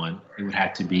Edwards-Helaire in a 1. It would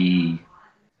have to be,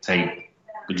 say,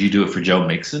 would you do it for Joe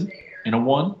Mixon in a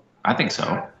 1? I think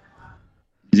so.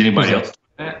 Is anybody else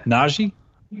doing that? Najee?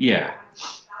 Yeah.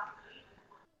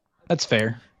 That's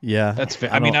fair. Yeah. That's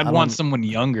fair. I'd want someone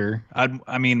younger.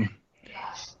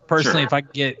 Personally, Sure.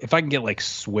 if I can get like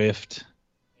Swift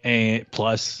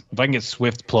plus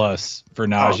for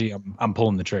Najee, I'm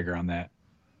pulling the trigger on that.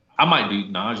 I might do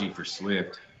Najee for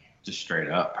Swift, just straight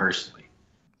up, personally.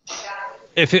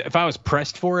 If I was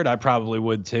pressed for it, I probably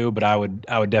would too. But I would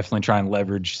definitely try and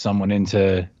leverage someone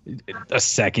into a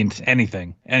second,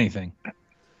 anything.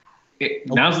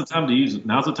 Now's the time to use it.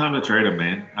 Now's the time to trade him,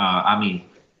 man.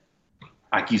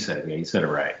 Like you said, you said it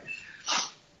right.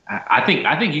 I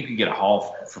think you could get a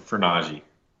haul for Najee.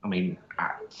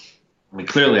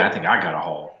 Clearly, I think I got a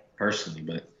haul personally,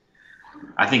 but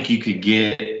I think you could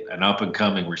get an up and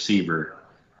coming receiver.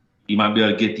 You might be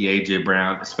able to get the AJ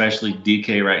Brown, especially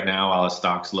DK right now while his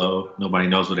stock's low. Nobody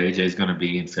knows what AJ is going to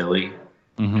be in Philly.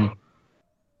 Mm-hmm.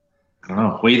 I don't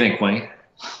know. What do you think, Wayne?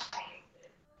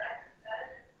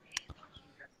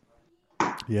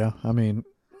 Yeah,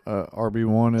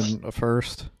 RB1 and a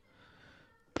first.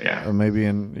 Yeah. Or maybe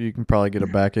you can probably get a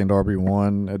back end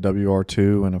RB1, a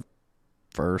WR2, and a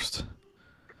first.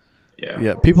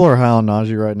 Yeah. People are high on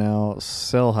Najee right now.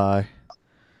 Sell high.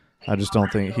 I just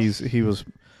don't think he was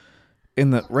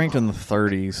ranked in the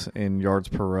 30s in yards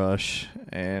per rush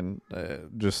and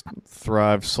just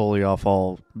thrived solely off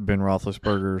all Ben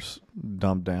Roethlisberger's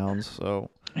dump downs. So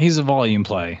he's a volume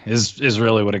play is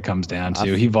really what it comes down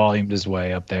to. He volumed his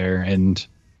way up there, and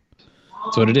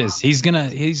that's what it is. He's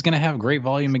gonna have great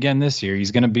volume again this year.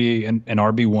 He's gonna be an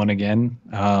RB1 again,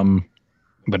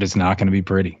 but it's not gonna be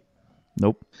pretty.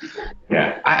 Nope.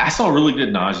 Yeah, I saw a really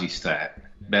good Najee stat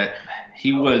that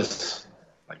he was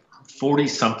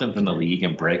 40-something in the league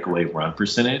in breakaway run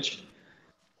percentage.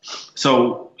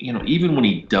 So, even when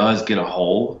he does get a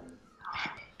hole,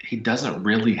 he doesn't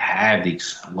really have the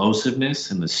explosiveness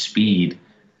and the speed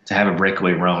to have a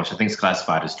breakaway run, which I think is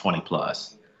classified as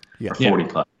 20-plus or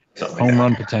 40-plus. Home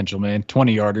run potential, man.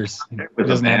 20-yarders. He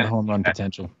doesn't have the home run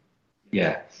potential.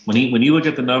 Yeah. When you look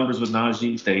at the numbers with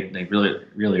Najee, they really,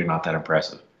 really are not that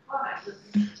impressive.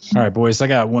 All right, boys, I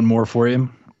got one more for you.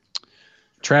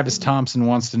 Travis Thompson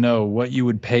wants to know what you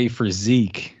would pay for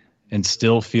Zeke and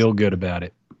still feel good about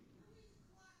it.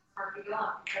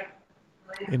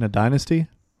 In a dynasty?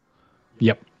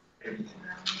 Yep.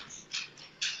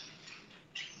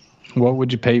 What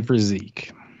would you pay for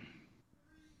Zeke?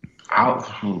 I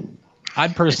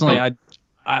I'd personally,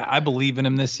 I believe in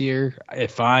him this year.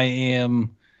 If I'm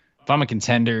a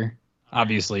contender,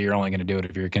 obviously you're only going to do it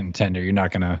if you're a contender. You're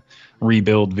not going to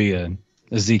rebuild via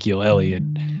Ezekiel Elliott.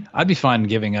 I'd be fine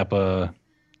giving up a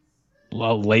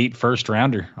late first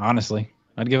rounder. Honestly,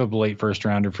 I'd give up a late first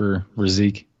rounder for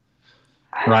Zeke.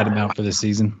 Ride him out for the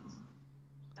season.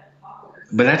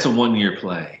 But that's a 1-year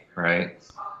play, right?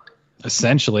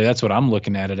 Essentially, that's what I'm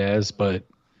looking at it as. But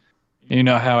you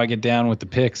know how I get down with the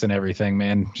picks and everything,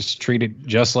 man. Just treat it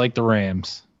just like the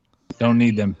Rams. Don't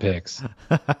need them picks.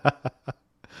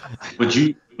 Would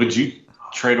you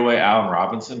trade away Allen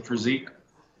Robinson for Zeke?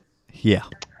 Yeah.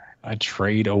 I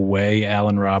trade away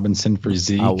Allen Robinson for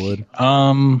Zeke. I would.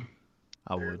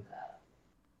 I would.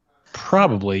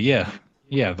 Probably, yeah.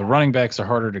 Yeah, the running backs are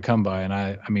harder to come by, and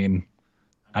I mean,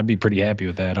 I'd be pretty happy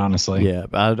with that, honestly. Yeah,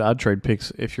 I'd trade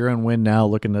picks if you're in win now,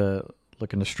 looking to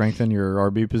strengthen your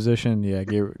RB position. Yeah,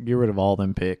 get rid of all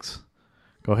them picks.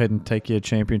 Go ahead and take you a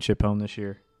championship home this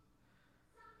year.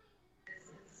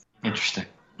 Interesting.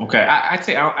 Okay, I'd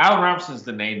say Allen Robinson's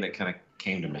the name that kind of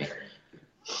came to me.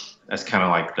 That's kind of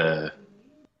like the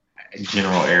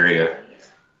general area.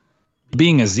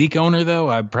 Being a Zeke owner, though,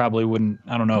 I probably wouldn't.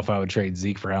 I don't know if I would trade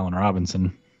Zeke for Allen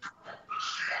Robinson.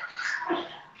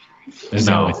 Is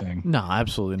the only thing. No,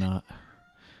 absolutely not.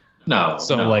 No.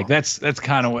 So like that's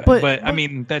kind of what. But I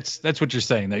mean that's what you're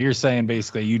saying. That you're saying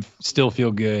basically you'd still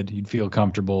feel good. You'd feel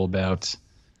comfortable about.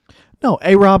 No,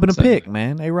 A-Rob and a pick,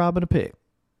 man. A-Rob and a pick.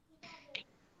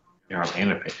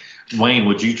 And a pick. Wayne,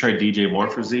 would you trade DJ Moore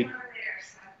for Zeke?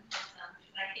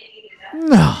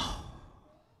 No.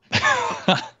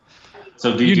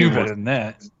 So DJ you knew Moore, better than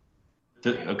that.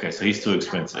 Okay, so he's too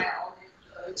expensive.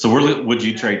 So would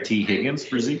you trade T. Higgins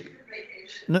for Zeke?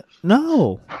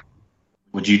 No.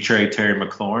 Would you trade Terry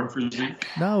McLaurin for Zeke?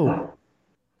 No.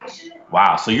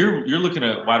 Wow, so you're looking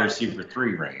at wide receiver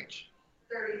 3 range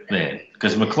then,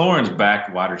 because McLaurin's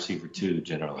back wide receiver 2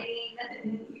 generally.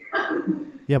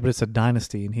 Yeah, but it's a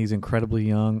dynasty, and he's incredibly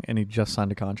young, and he just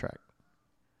signed a contract.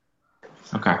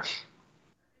 Okay.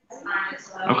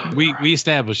 We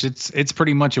established it's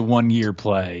pretty much a 1-year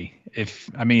play.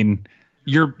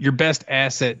 Your best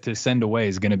asset to send away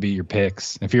is going to be your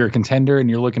picks. If you're a contender and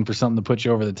you're looking for something to put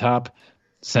you over the top,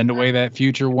 send away that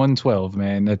future 112,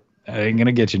 man. That ain't going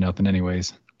to get you nothing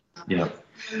anyways. Yeah,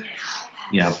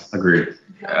 agreed.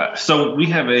 So we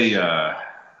have a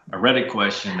Reddit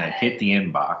question that hit the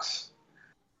inbox.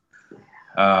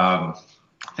 I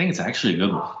think it's actually a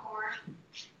good one.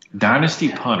 Dynasty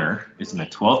punter is in a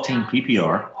 12-team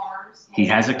PPR. He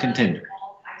has a contender.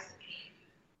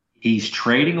 He's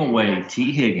trading away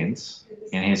T. Higgins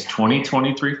in his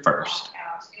 2023 first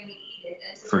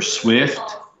for Swift,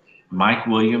 Mike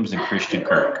Williams, and Christian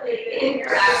Kirk.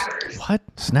 What?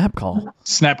 Snap call.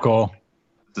 Snap call.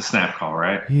 It's a snap call,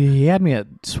 right? He had me at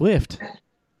Swift.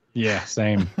 Yeah,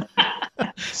 same.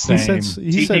 Same.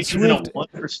 He said Swift.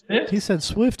 He said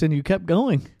Swift, and you kept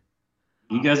going.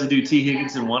 You guys would do T.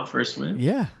 Higgins in 1 for Swift?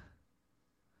 Yeah.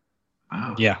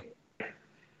 Wow. Yeah.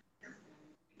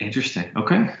 Interesting.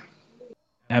 Okay.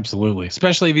 Absolutely.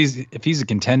 Especially if he's a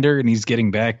contender and he's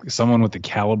getting back someone with the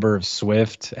caliber of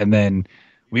Swift, and then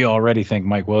we already think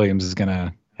Mike Williams is going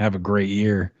to have a great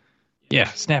year. Yeah,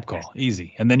 snap call.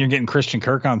 Easy. And then you're getting Christian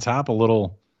Kirk on top, a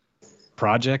little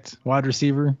project wide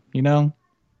receiver, you know?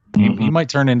 Mm-hmm. He might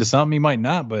turn into something, he might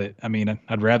not, but I mean,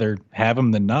 I'd rather have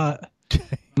him than not. I'm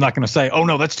not going to say, oh,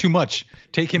 no, that's too much.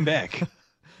 Take him back.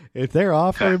 If they're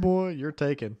offering, boy, you're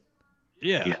taking.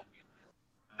 Yeah.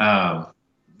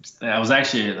 That was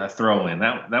actually a throw in.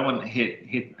 That one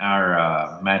hit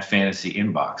our Mad Fantasy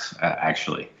inbox,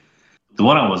 actually. The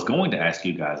one I was going to ask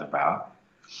you guys about,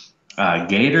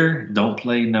 Gator Don't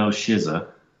Play No Shiza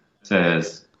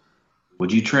says,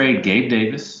 would you trade Gabe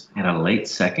Davis in a late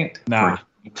second for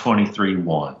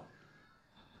 23-1?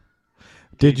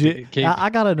 Did you? I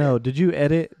gotta know. Did you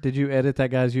edit that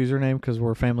guy's username because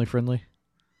we're family friendly?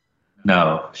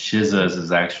 No, Shiza is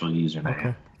his actual username.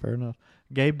 Okay, fair enough.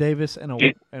 Gabe Davis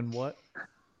and what?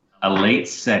 A late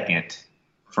second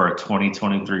for a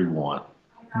 2023-1.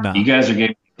 No, you guys are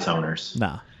Gabe Davis owners.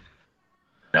 Nah.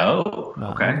 No.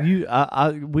 Okay.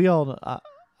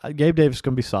 Gabe Davis is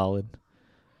gonna be solid.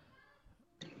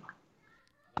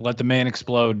 Let the man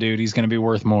explode, dude. He's going to be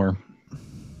worth more.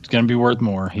 It's going to be worth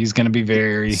more. He's going to be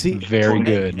very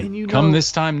good. And come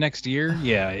this time next year,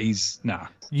 yeah, he's nah.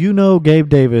 Gabe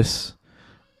Davis.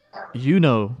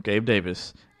 Gabe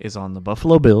Davis is on the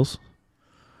Buffalo Bills.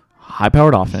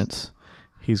 High-powered offense.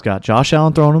 He's got Josh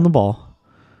Allen throwing him the ball.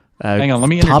 Hang on, let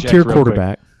me interject top-tier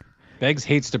quarterback. Quick. Beggs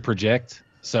hates to project,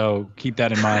 so keep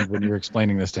that in mind when you're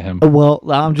explaining this to him. Well,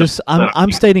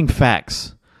 I'm stating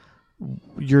facts.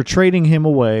 you're trading him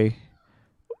away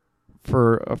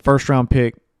for a first-round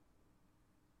pick.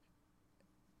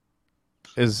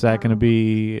 Is that going to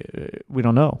be we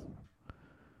don't know.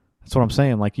 That's what I'm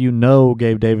saying. Like,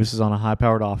 Gabe Davis is on a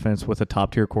high-powered offense with a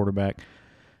top-tier quarterback.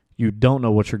 You don't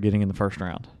know what you're getting in the first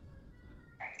round.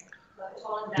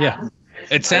 Yeah.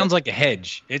 It sounds like a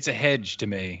hedge. It's a hedge to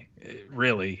me,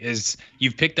 really. Is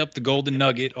you've picked up the golden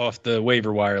nugget off the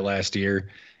waiver wire last year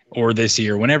or this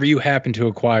year. Whenever you happen to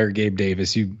acquire Gabe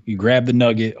Davis, you grab the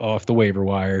nugget off the waiver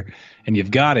wire and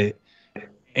you've got it.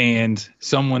 And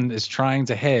someone is trying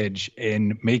to hedge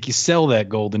and make you sell that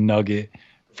golden nugget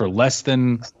for less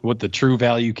than what the true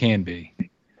value can be.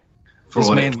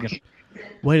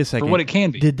 Wait a second. For what it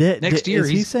can be. Next year, is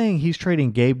he saying he's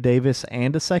trading Gabe Davis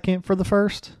and a second for the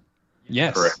first?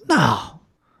 Yes. Correct. No.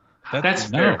 That's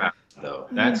fair value, though.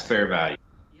 That's fair value.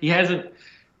 He hasn't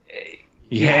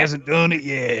done it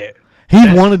yet.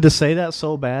 He wanted to say that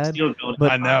so bad,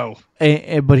 but I know.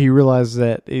 But he realized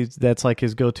that that's like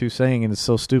his go-to saying, and it's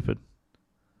so stupid.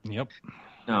 Yep.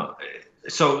 No.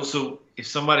 So if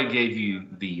somebody gave you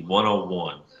the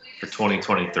 101 for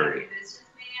 2023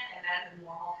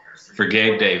 for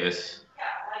Gabe Davis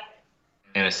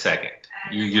and a second,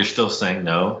 you're still saying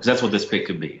no? Because that's what this pick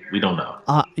could be. We don't know.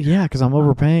 Yeah, because I'm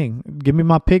overpaying. Give me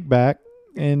my pick back,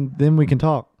 and then we can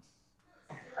talk.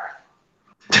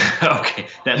 Okay,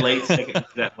 that late second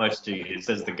is that much to you. It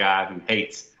says the guy who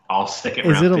hates all second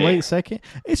round picks. Is it a picks. late second?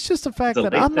 It's just the fact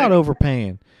that I'm not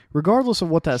overpaying, regardless of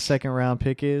what that second round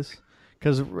pick is.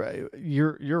 Because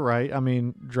you're right. I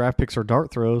mean, draft picks are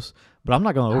dart throws, but I'm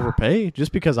not going to overpay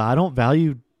just because I don't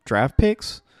value draft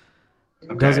picks.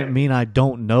 Okay. Doesn't mean I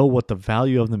don't know what the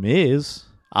value of them is.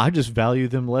 I just value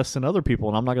them less than other people,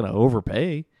 and I'm not going to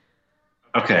overpay.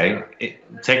 Okay,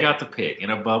 take out the pick.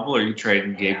 In a bubble, are you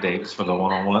trading Gabe Davis for the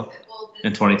 101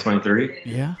 in 2023?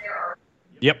 Yeah.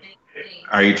 Yep.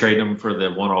 Are you trading him for the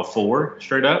 104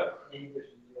 straight up?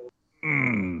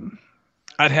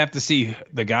 I'd have to see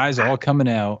the guys all coming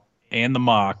out and the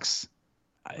mocks.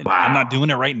 Wow. I'm not doing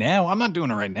it right now.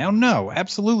 No,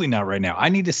 absolutely not right now. I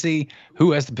need to see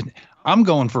who has the. I'm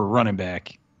going for a running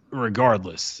back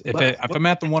regardless. If I'm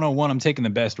at the 101, I'm taking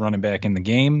the best running back in the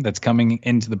game that's coming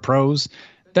into the pros.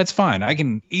 That's fine. I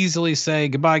can easily say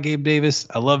goodbye, Gabe Davis.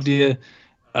 I loved you.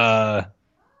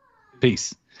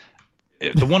 Peace.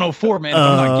 The 104, man. If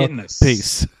I'm not getting this,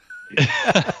 peace.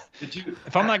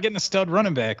 If I'm not getting a stud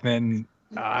running back, then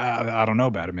I don't know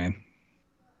about it, man.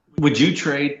 Would you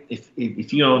trade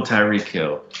if you own Tyreek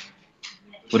Hill?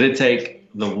 Would it take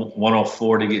the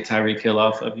 104 to get Tyreek Hill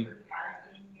off of you?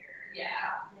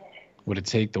 Would it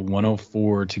take the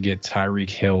 104 to get Tyreek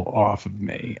Hill off of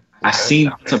me? I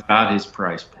seen it's about his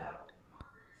price point.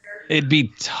 It'd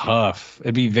be tough.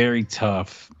 It'd be very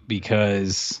tough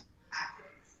because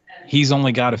he's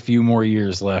only got a few more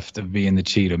years left of being the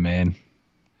cheetah, man.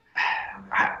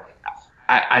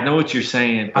 I know what you're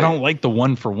saying. I don't like the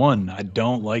 1-for-1. I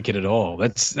don't like it at all.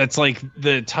 That's like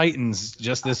the Titans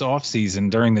just this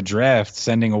offseason during the draft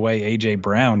sending away A.J.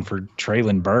 Brown for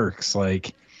Treylon Burks.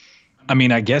 Like, I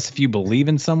mean, I guess if you believe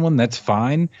in someone, that's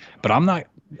fine. But I'm not,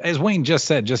 as Wayne just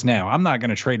said just now, I'm not going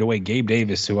to trade away Gabe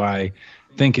Davis, who I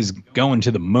think is going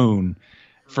to the moon,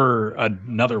 for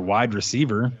another wide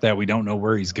receiver that we don't know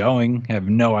where he's going, have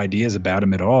no ideas about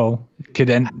him at all.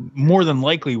 More than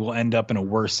likely will end up in a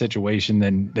worse situation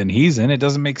than he's in. It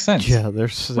doesn't make sense. Yeah,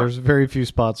 there's very few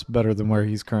spots better than where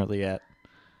he's currently at.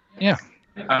 Yeah.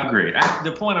 I agree.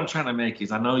 The point I'm trying to make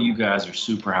is I know you guys are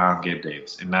super high on Gabe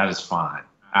Davis, and that is fine.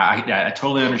 I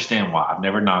totally understand why. I've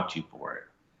never knocked you for it.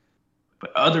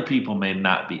 But other people may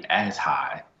not be as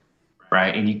high,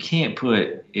 right? And you can't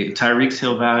put if Tyreek's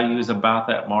Hill value is about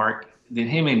that mark, then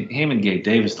him and Gabe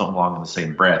Davis don't belong in the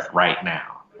same breath right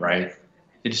now, right?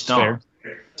 They just don't.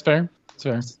 It's fair.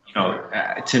 You know,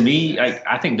 to me,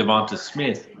 I think Devonta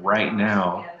Smith right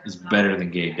now is better than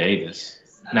Gabe Davis.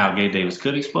 Now, Gabe Davis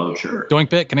could explode, sure. Doink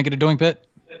pit. Can I get a doink pit?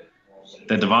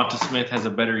 That Devonta Smith has a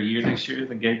better year next year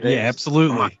than Gabe Davis? Yeah,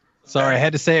 absolutely. Sorry, I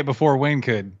had to say it before Wayne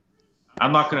could.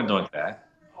 I'm not going to doink that.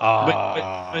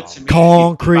 But to me,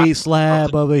 concrete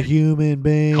slab of a human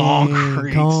being.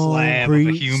 Concrete slab of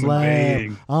a human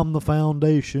being. I'm the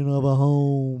foundation of a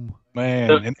home.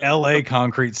 Man, an L.A.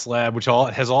 concrete slab, which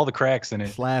has all the cracks in it.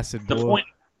 Flaccid, the boy.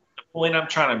 point I'm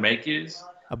trying to make is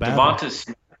about Devonta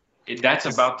Smith. That's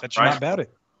about the That's price not about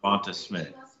it. Devonta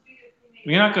Smith.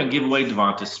 You're not going to give away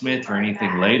Devonta Smith for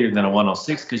anything later than a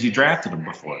 106 because you drafted him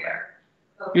before that.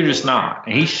 You're just not.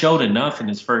 And he showed enough in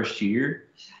his first year.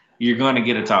 You're going to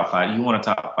get a top 5. You want a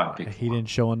top 5 pick. He didn't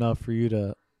show enough for you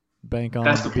to bank on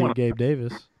That's to the beat point. Gabe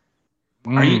Davis.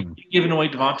 Are you giving away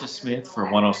Devonta Smith for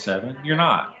 107? You're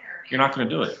not. You're not going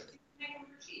to do it.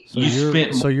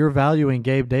 So you're valuing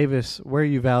Gabe Davis. Where are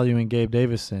you valuing Gabe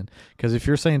Davis then? Because if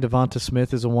you're saying Devonta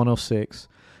Smith is a 106,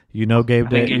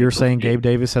 you're saying Gabe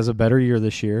Davis has a better year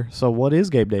this year. So what is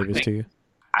Gabe Davis to you?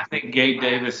 I think Gabe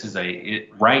Davis is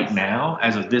right now,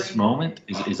 as of this moment,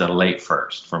 is a late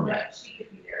first for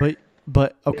me.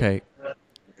 But okay.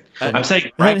 I'm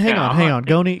saying hang on.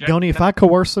 Goni, if I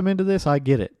coerce him into this, I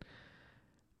get it.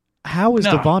 How is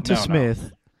Devonta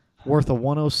Smith worth a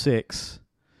 106,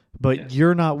 but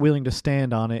you're not willing to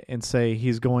stand on it and say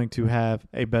he's going to have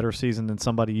a better season than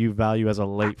somebody you value as a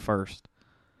late first?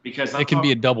 Because it can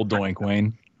be a double doink,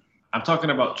 Wayne. I'm talking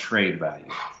about trade value.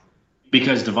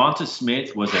 Because Devonta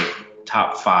Smith was a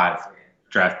top 5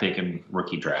 draft pick in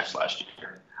rookie drafts last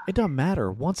year. It doesn't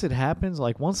matter. Once it happens,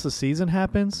 like once the season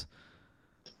happens,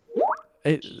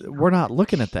 we're not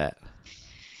looking at that.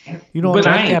 You know, but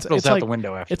capital's out the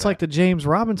window after it's like the James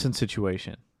Robinson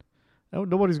situation.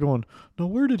 Nobody's going, no,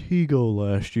 where did he go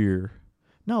last year?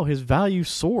 No, his value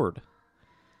soared.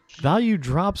 Value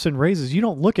drops and raises. You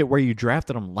don't look at where you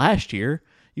drafted him last year.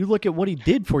 You look at what he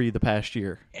did for you the past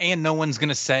year. And no one's going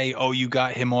to say, oh, you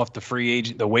got him off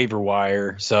the waiver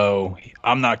wire, so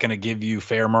I'm not going to give you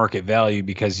fair market value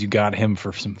because you got him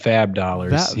for some fab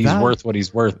dollars. He's worth what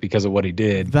he's worth because of what he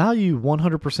did. Value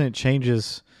 100%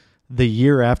 changes the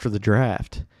year after the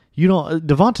draft.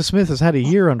 Devonta Smith has had a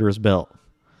year under his belt.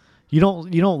 You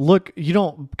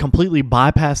don't completely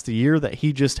bypass the year that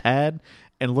he just had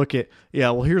and look at,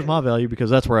 here's my value because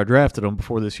that's where I drafted him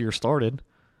before this year started.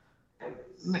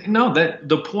 No,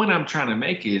 the point I'm trying to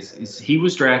make is he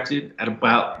was drafted at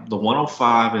about the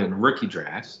 105 in rookie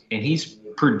drafts, and he's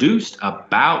produced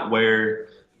about what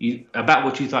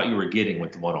you thought you were getting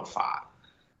with the 105.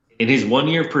 In his 1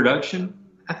 year of production,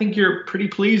 I think you're pretty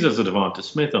pleased as a Devonta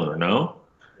Smith owner, no?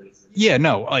 Yeah,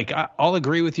 no, I'll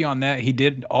agree with you on that. He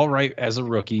did all right as a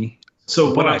rookie.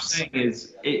 So what I'm saying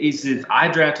is I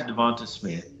drafted Devonta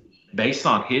Smith based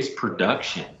on his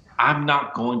production. I'm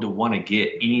not going to want to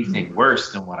get anything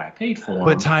worse than what I paid for him.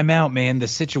 But time out, man. The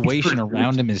situation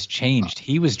around him has changed.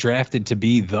 He was drafted to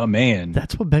be the man.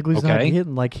 That's what Begley's not getting.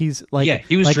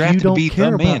 He was drafted to be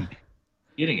the man.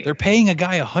 They're paying a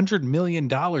guy $100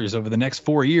 million over the next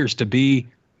 4 years to be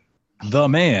the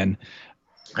man.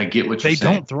 I get what you're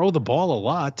saying. They don't throw the ball a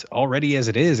lot already as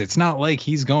it is. It's not like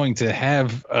he's going to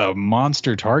have a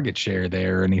monster target share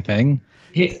there or anything.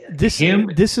 This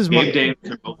is Gabe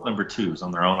Davis are both number 2s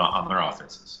on their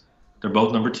offenses. They're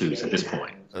both number 2s at this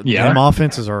point. Yeah, them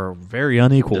offenses are very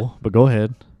unequal. But go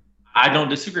ahead. I don't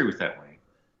disagree with that way.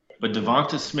 But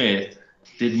Devonta Smith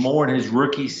did more in his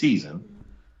rookie season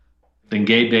than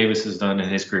Gabe Davis has done in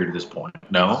his career to this point.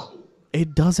 No,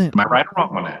 it doesn't. Am I right or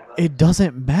wrong on that? It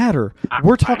doesn't matter.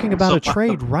 We're talking about a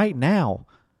trade right now.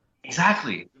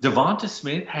 Exactly. Devonta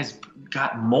Smith has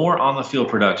got more on the field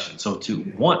production. So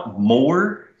to want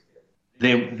more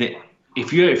than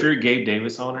if you're a Gabe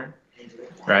Davis owner,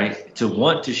 right? To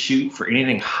want to shoot for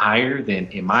anything higher than,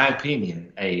 in my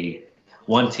opinion, a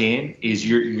 110 is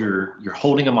you're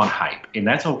holding him on hype, and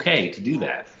that's okay to do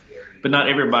that. But not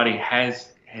everybody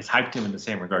has hyped him in the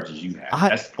same regards as you have.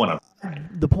 That's the point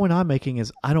The point I'm making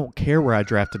is I don't care where I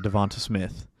drafted Devonta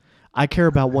Smith. I care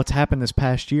about what's happened this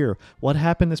past year. What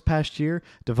happened this past year?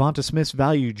 Devonta Smith's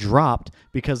value dropped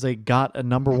because they got a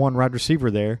number 1 wide receiver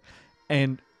there,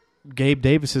 and Gabe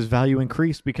Davis's value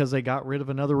increased because they got rid of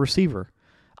another receiver.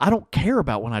 I don't care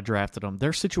about when I drafted them.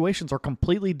 Their situations are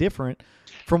completely different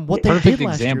from what they did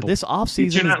last year. This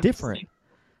offseason is different.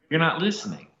 You're not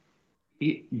listening.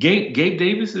 Gabe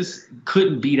Davis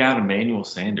couldn't beat out Emmanuel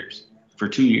Sanders for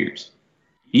 2 years.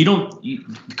 The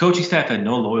coaching staff had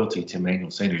no loyalty to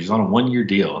Emmanuel Sanders. He's on a 1-year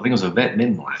deal. I think it was a vet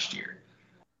minimum last year.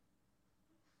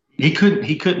 He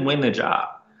couldn't win the job.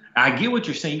 I get what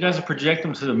you're saying. You guys are projecting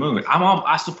him to the moon.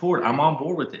 I support it. I'm on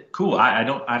board with it. Cool.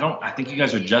 I think you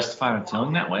guys are justified in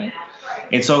feeling that way.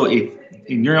 And so if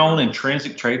in your own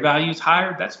intrinsic trade value is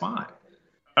higher, that's fine.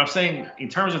 I'm saying in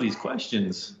terms of these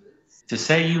questions, to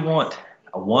say you want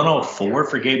a 104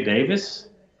 for Gabe Davis,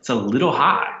 it's a little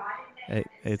high.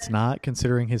 It's not,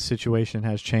 considering his situation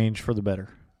has changed for the better.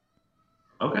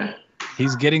 Okay.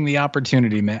 He's getting the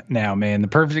opportunity now, man. The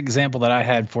perfect example that I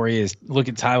had for you is look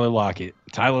at Tyler Lockett.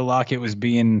 Tyler Lockett was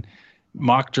being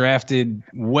mock drafted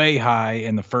way high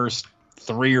in the first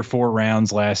 3 or 4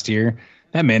 rounds last year.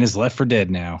 That man is left for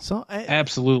dead now.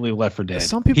 Absolutely left for dead.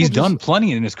 He's done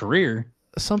plenty in his career.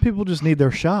 Some people just need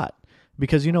their shot.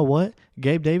 Because you know what?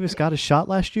 Gabe Davis got his shot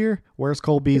last year. Where's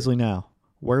Cole Beasley now?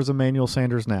 Where's Emmanuel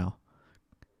Sanders now?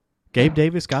 Gabe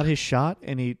Davis got his shot,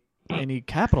 and he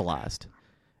capitalized.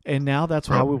 And now that's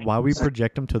why we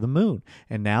project him to the moon.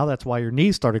 And now that's why your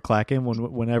knees started clacking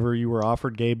whenever you were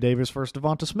offered Gabe Davis versus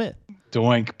Devonta Smith.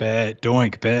 Doink bet,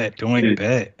 doink bet, doink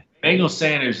bet. Emmanuel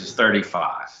Sanders is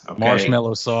 35. Okay?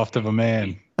 Marshmallow soft of a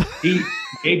man.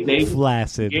 Gabe Davis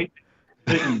Flaccid.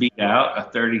 couldn't beat out a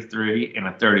 33 and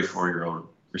a 34-year-old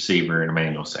receiver in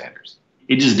Emmanuel Sanders.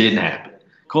 It just didn't happen.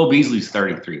 Cole Beasley's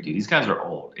 33, dude. These guys are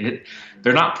old.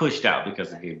 They're not pushed out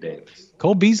because of Gabe Davis.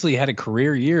 Cole Beasley had a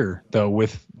career year, though,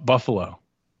 with Buffalo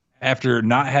after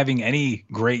not having any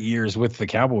great years with the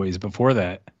Cowboys before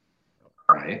that.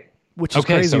 Right. Which is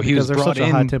crazy so he was because brought they're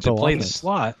such a in to high-tempo play offense. the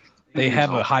slot. They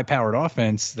have a high-powered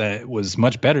offense that was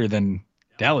much better than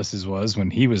Dallas's was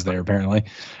when he was there, apparently.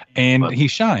 And he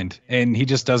shined, and he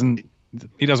just doesn't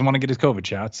want to get his COVID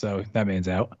shot, so that man's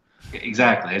out.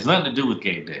 Exactly. It has nothing to do with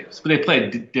Gabe Davis. But they play a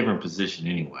different position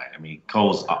anyway. I mean,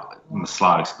 Cole's in the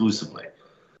slot exclusively.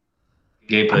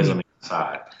 Gabe plays on the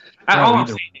inside. All I'm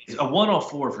saying is a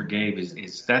 104 for Gabe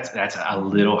is that's a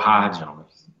little high, gentlemen.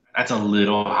 That's a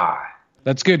little high.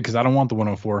 That's good because I don't want the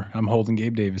 104. I'm holding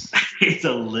Gabe Davis. It's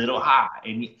a little high.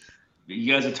 And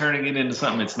you guys are turning it into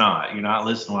something it's not. You're not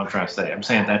listening to what I'm trying to say. I'm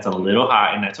saying that's a little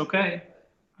high, and that's okay.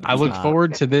 I look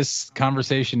forward to this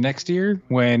conversation next year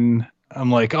when I'm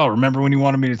like, oh, remember when you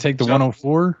wanted me to take the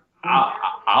 104?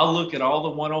 I'll look at all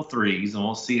the 103s, and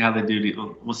we'll see how they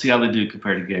do. We'll see how they do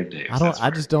compared to Gabe Davis. I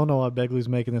just don't know why Begley's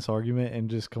making this argument and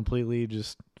just completely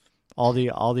all the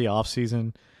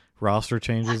offseason roster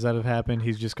changes that have happened.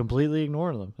 He's just completely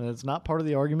ignoring them. And it's not part of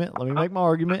the argument. Let me make my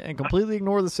argument and completely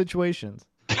ignore the situations.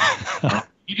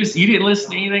 You didn't listen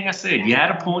to anything I said. You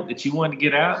had a point that you wanted to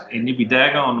get out, and you'd be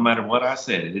daggone no matter what I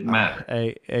said. It didn't matter.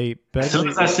 Begley, As soon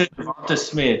as I said Devonta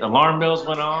Smith, alarm bells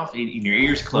went off, and your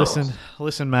ears closed.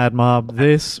 Listen, Mad Mob.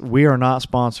 We are not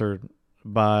sponsored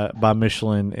by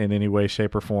Michelin in any way,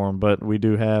 shape, or form, but we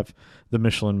do have the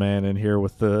Michelin Man in here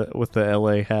with the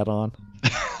LA hat on.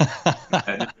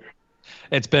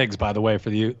 It's Beggs, by the way, for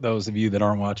those of you that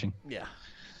aren't watching. Yeah,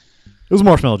 it was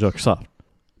Marshmallow Joker soft.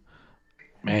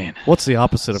 Man, what's the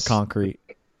opposite of concrete?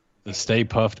 The Stay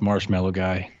Puffed Marshmallow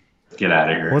guy. Get out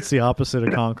of here. What's the opposite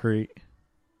of concrete?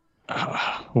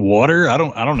 Water? I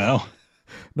don't know.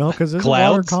 No, because there's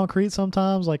water concrete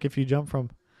sometimes. Like if you jump from,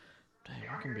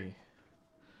 it can be.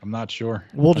 I'm not sure.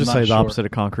 We'll just say the opposite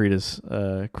of concrete is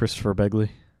Christopher Begley.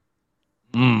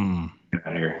 Get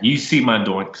out of here. You see my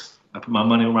doinks. I put my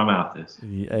money where my mouth is.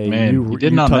 Hey, man, you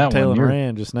didn't on that one. You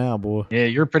ran just now, boy. Yeah,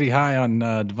 you're pretty high on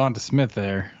Devonta Smith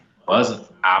there. Wasn't.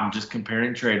 I'm just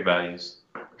comparing trade values.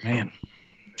 Man.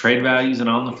 Trade values and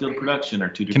on the field production are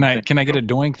two different things. Can I get a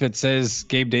doink that says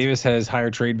Gabe Davis has higher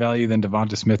trade value than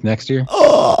Devonta Smith next year? It's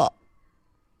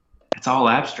all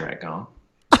abstract, Gone.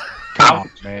 Come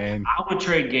on, man. I would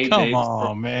trade Gabe Come Davis.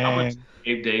 on, man.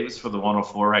 Gabe Davis for the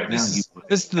 104 right now.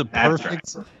 This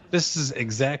is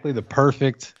exactly the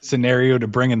perfect scenario to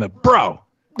bring in the bro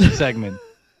segment.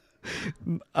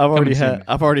 I've already had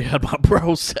my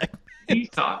bro segment. What are you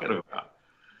talking about?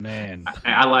 Man.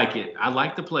 I like it. I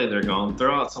like the play they're going.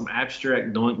 Throw out some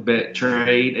abstract doink bet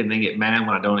trade and then get mad when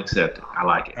I don't accept it. I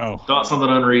like it. Oh. Throw out something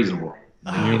unreasonable.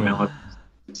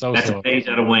 That's a page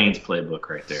out of Wayne's playbook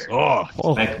right there.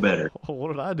 Expect better. What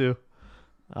did I do?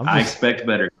 I expect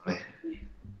better.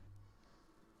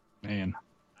 Man.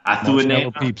 I threw a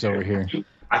name peeps over here.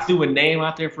 I threw a name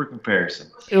out there for comparison.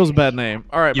 It was a bad name.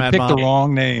 All right, you Mad picked Mom. the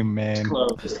wrong name, man.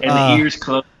 Close. And the ears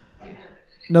closed.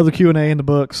 Another Q&A in the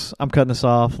books. I'm cutting this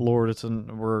off. Lord,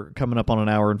 we're coming up on an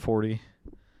hour and 40.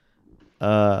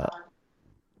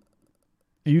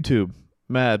 YouTube,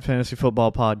 Mad Fantasy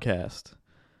Football Podcast.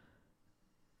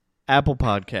 Apple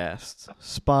Podcasts,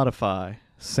 Spotify,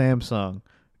 Samsung,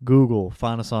 Google.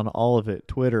 Find us on all of it.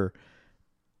 Twitter,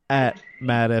 at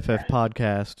MadFF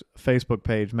Podcast. Facebook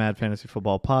page, Mad Fantasy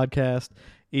Football Podcast.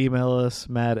 Email us,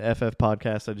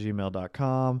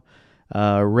 madffpodcast@gmail.com.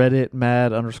 Reddit,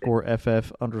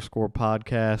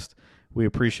 mad_ff_podcast. We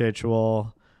appreciate you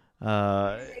all.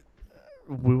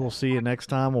 We will see you next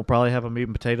time. We'll probably have a meat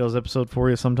and potatoes episode for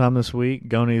you sometime this week.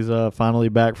 Goni's finally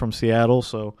back from Seattle,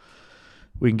 so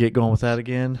we can get going with that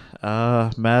again.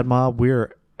 Mad Mob,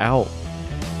 we're out.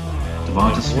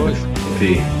 Devonta Smith.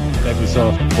 Thank you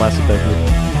so. Classic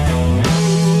Begley.